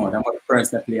 John, I'm a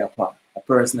person that play a part.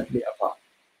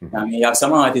 I mean, you have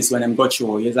some artists when them got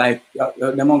show, it's like,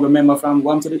 them won't remember from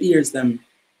one to the years them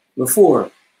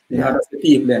before. You know, that's the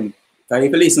people them. Because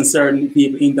if you listen to certain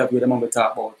people interview them, we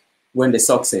talk about when the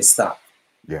success start.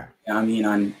 Yeah. You know what I mean?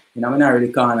 And, you know, I'm not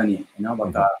really calling on it, you know,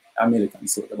 but I'm militant,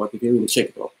 so, but if you really check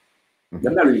it out,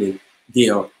 I'm not really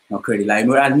give no credit. Like,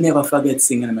 I'll never forget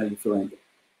singing a melody fluently.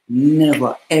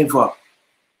 Never, ever.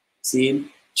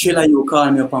 See, Trilla, you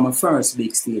called me up on my first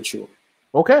big stage show.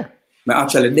 Okay. I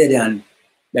actually did it, and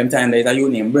them time there's a you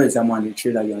named Birds, I'm on the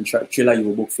Trilla, you and Trilla,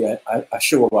 you book for a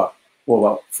show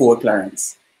over Fort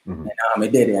Clarence. And I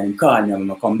did it, and called me,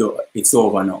 and I come do it. It's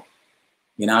over now.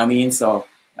 You know what I mean? So,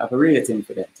 I have a rating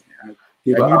for that.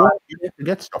 You don't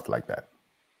forget stuff like that.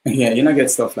 Yeah, you know,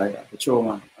 get stuff like that. For sure,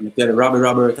 man. I tell you, Robbie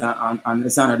Robert and the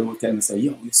Xanadu will tell me, say,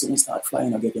 yo, you soon start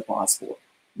flying and get your passport.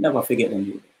 Never forget them,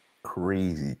 dude.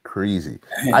 Crazy.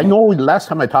 I know last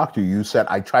time I talked to you, you said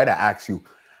I try to ask you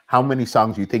how many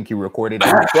songs you think you recorded.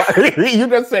 You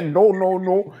just said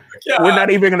no. Yeah. We're not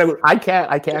even gonna. I can't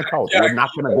count. Yeah, we're not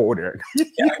gonna go there.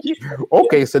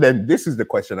 Okay, so then this is the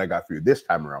question I got for you this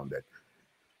time around. Then,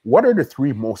 what are the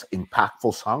 3 most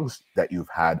impactful songs that you've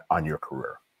had on your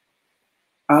career?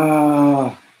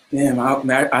 I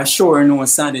sure know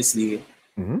Saddest Day.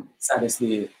 Saddest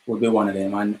Day would be one of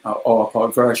them, and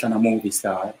our version of Movie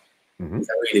Star is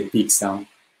a really big song.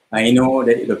 I know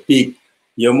that the big,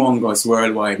 humongous,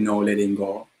 worldwide No Letting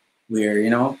Go, where, you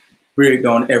know, break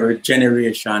down every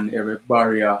generation, every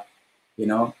barrier, you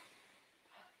know.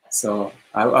 So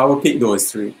I will pick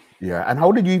those 3. Yeah, and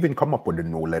how did you even come up with the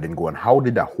No Letting Go, and how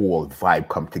did that whole vibe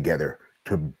come together?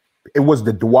 It was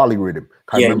the Diwali rhythm.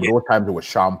 I remember those times it was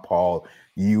Sean Paul,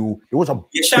 you. It was a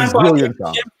brilliant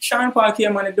song. Sean Paul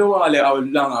came on the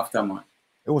Diwali long after, man.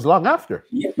 It was long after.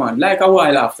 Yeah, man. Like a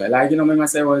while after. Like, you know, when I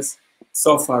say it was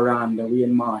Suffer and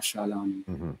Wayne Marshall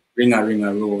and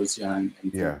Ringa Rose and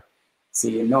yeah.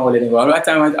 See, No Letting Go. At that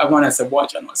time I want to say,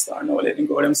 watch and start No Letting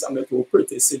Go. Them songs too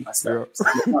pretty sing I start.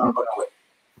 Yeah.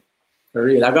 For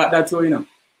real. I got that too, you know.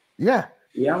 Yeah.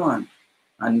 Yeah, man.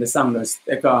 And the song just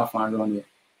take off and run it.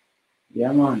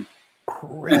 Yeah, man.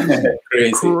 Crazy.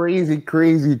 You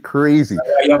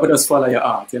have to just follow your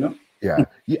art, you know? Yeah.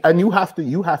 And you have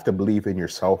to believe in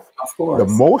yourself. Of course. The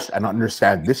most, and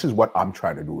understand this is what I'm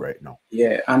trying to do right now.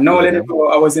 Yeah. And No Letting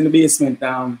Go, I was in the basement.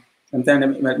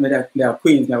 Sometimes there are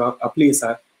Queens, there are a place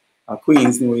at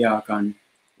Queens, New York, and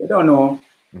you don't know.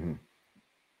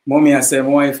 Mommy, I say, my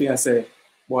wife, I say,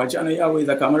 boy, Johnny, you always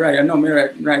like, I'm right. I know me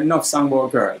write enough song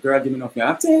about girl. Girl, give me enough.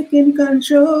 I'm taking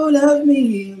control of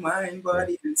me, mind,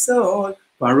 body, and soul.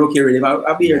 But Rookie rhythm,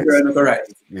 I'll be your girl, no right.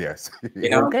 Yes. You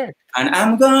know? Okay. And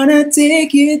I'm gonna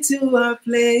take you to a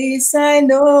place I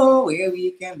know where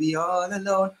we can be all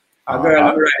alone. A girl,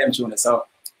 I'll write them tunes. So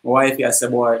my wife, I say,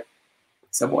 boy,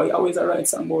 you always write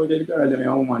song about the girl, the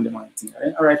woman, the man thing.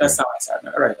 I write a song,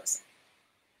 I write a song.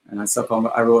 And so come,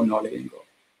 I wrote No Letting Go.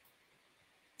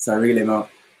 So really, my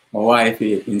wife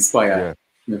inspired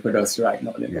me for just right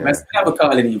now. I still have a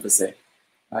calling in to say,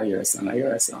 I hear a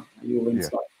song, you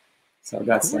inspired. So I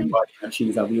got somebody, and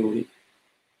she's a beauty.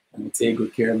 And they take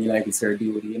good care of me like it's her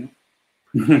duty, you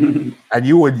know. And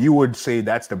you would say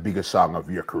that's the biggest song of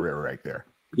your career right there.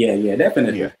 Yeah,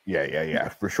 definitely. Yeah,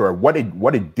 for sure. What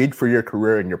it did for your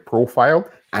career and your profile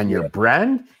and your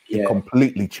brand, it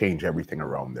completely changed everything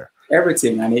around there.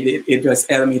 Everything, and it just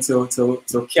helped me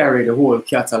to carry the whole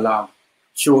catalog,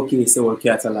 showcase the whole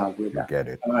catalog with that. Get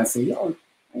it. And I say, yo,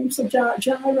 I'm so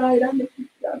right.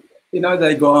 You know,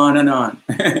 they go on and on.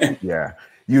 Yeah.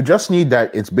 You just need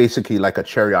that. It's basically like a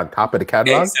cherry on top of the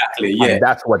catalog. Exactly, yeah. And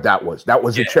that's what that was. That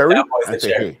was a cherry? That was the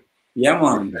cherry. Hey, yeah,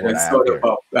 man.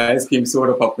 Ice cream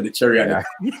soda pop with the cherry on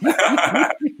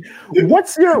it.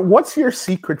 What's your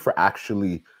secret for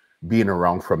actually being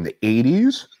around from the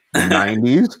 80s, the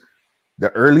 90s, the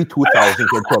early 2000s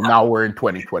until now we're in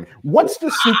 2020? What's the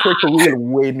secret to real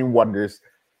Wayne Wonder's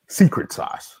secret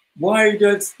sauce? Boy,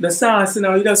 just the sauce, you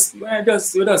know, we just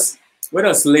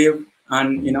live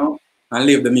and, you know, and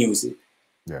live the music.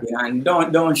 Yeah. You know,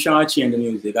 and don't shortchange the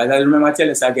music. As I remember I tell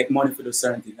us I get money for the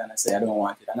certain things and I say I don't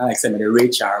want it. And I like say me the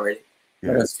rich already.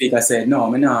 Yeah. But I speak, I said,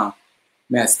 no,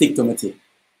 I stick to my thing.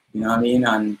 You know what I mean?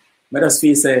 And I just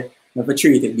feel say if I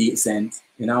treat it decent,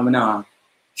 you know, I'm not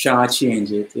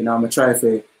shortchange it. You know, I'm try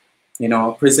to, you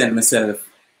know, present myself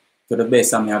to the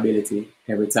best of my ability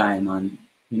every time and,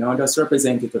 you know, just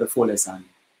represent it to the fullest and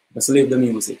just live the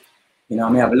music. You know,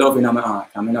 I have love in my heart.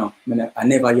 I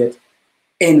never yet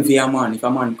envy a man. If a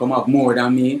man come up more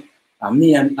than me, and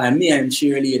me and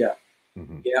cheerleader.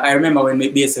 Yeah, I remember when we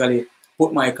basically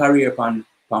put my career on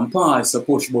pause to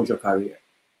push Bojo career.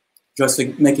 Just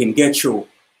to make him get through.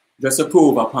 Just to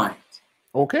prove a point.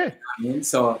 Okay. You know I mean?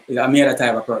 So I'm that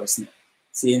type of person.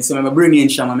 See, so when I bring in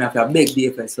Sham, I have to beg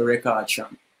Dave for record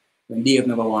Sham. When Dave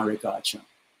never want record Sham.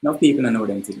 Enough people don't know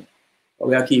them today. But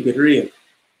we have to keep it real.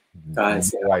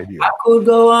 Because I could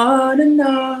go on and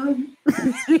on.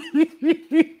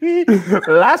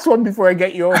 Last one before I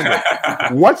get you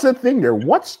on. What's the thing there?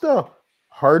 What's the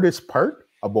hardest part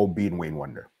about being Wayne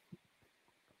Wonder?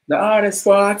 The hardest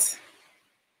part,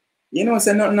 you know,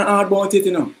 say nothing hard about it,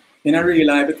 you know, in a real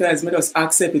life, because I just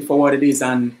accept it for what it is,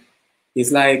 and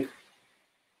it's like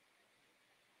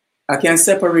I can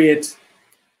separate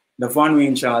the Von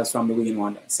Wayne Charles from the Wayne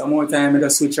Wonder. Some more time I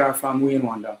just switch out from Wayne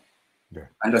Wonder. Yeah.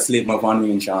 And just live my Von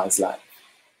Wayne Charles life.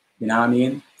 You know what I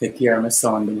mean? Take care of my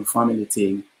son, do my family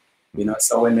thing. You know,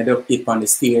 so when I do it on the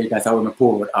stage, that's how I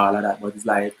pour with all of that. But it's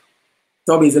like,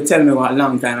 Toby's to tell me what a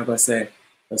long time ago say,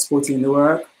 just put in the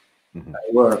work,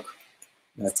 work,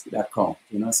 that count,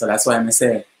 you know. So that's why I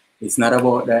say, it's not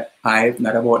about the hype,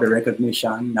 not about the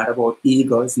recognition, not about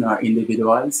egos, nor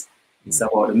individuals. It's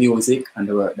about the music and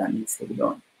the work that needs to be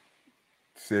done.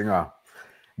 Singer.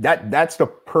 That's the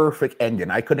perfect ending.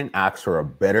 I couldn't ask for a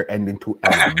better ending to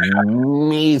an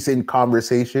amazing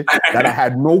conversation that I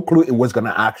had no clue it was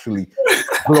gonna actually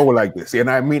grow like this. And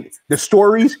I mean, the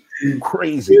story's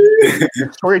crazy. The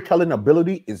storytelling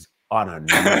ability is on a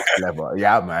next level.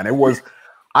 Yeah, man. It was.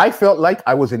 I felt like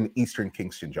I was in Eastern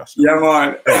Kingston, Justin. Yeah,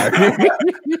 man.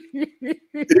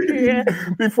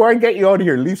 Before I get you out of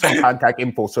here, leave some contact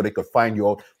info so they could find you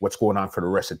out, what's going on for the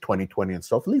rest of 2020 and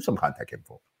stuff. Leave some contact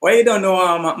info. Well, you don't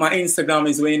know, my Instagram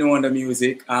is Wayne Wonder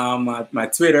Music. My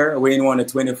Twitter, Wayne Wonder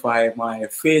 25. My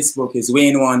Facebook is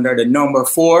Wayne Wonder, the number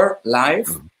 4 live.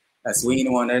 That's Wayne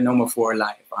Wonder, number 4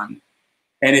 live. And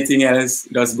anything else,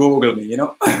 just Google me, you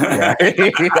know? Yeah.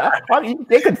 They can find you.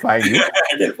 They can find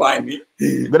me.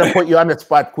 I'm going to put you on the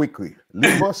spot quickly.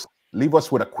 Leave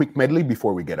us with a quick medley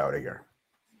before we get out of here.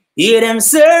 Hear them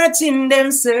searching.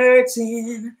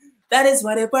 That is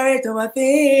what a part of our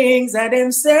things. Are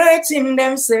them searching.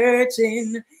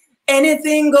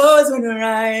 Anything goes when we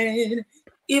ride.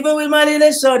 Even with my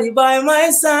little shorty by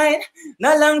my side.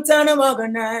 Not long time to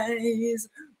organize.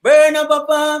 Burn up a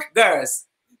park, girls.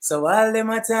 So all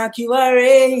them attack you a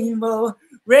rainbow,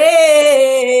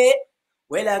 red.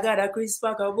 Well, I got a crisp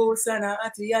pack of boots and a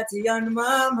hattie on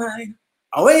my mind.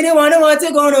 And when you wonder what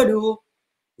you gonna do,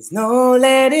 there's no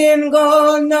letting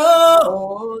go, no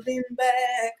holding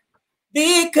back.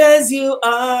 Because you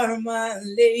are my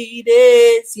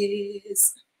ladies,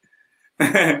 yes.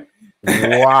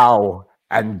 Wow.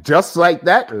 And just like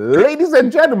that, ladies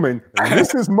and gentlemen,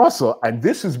 this is Muscle, and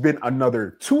this has been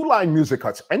another Two Line Music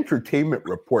Hut's Entertainment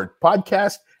Report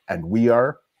podcast, and we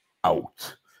are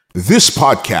out. This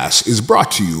podcast is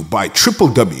brought to you by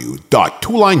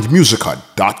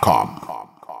www.twolinemusichut.com.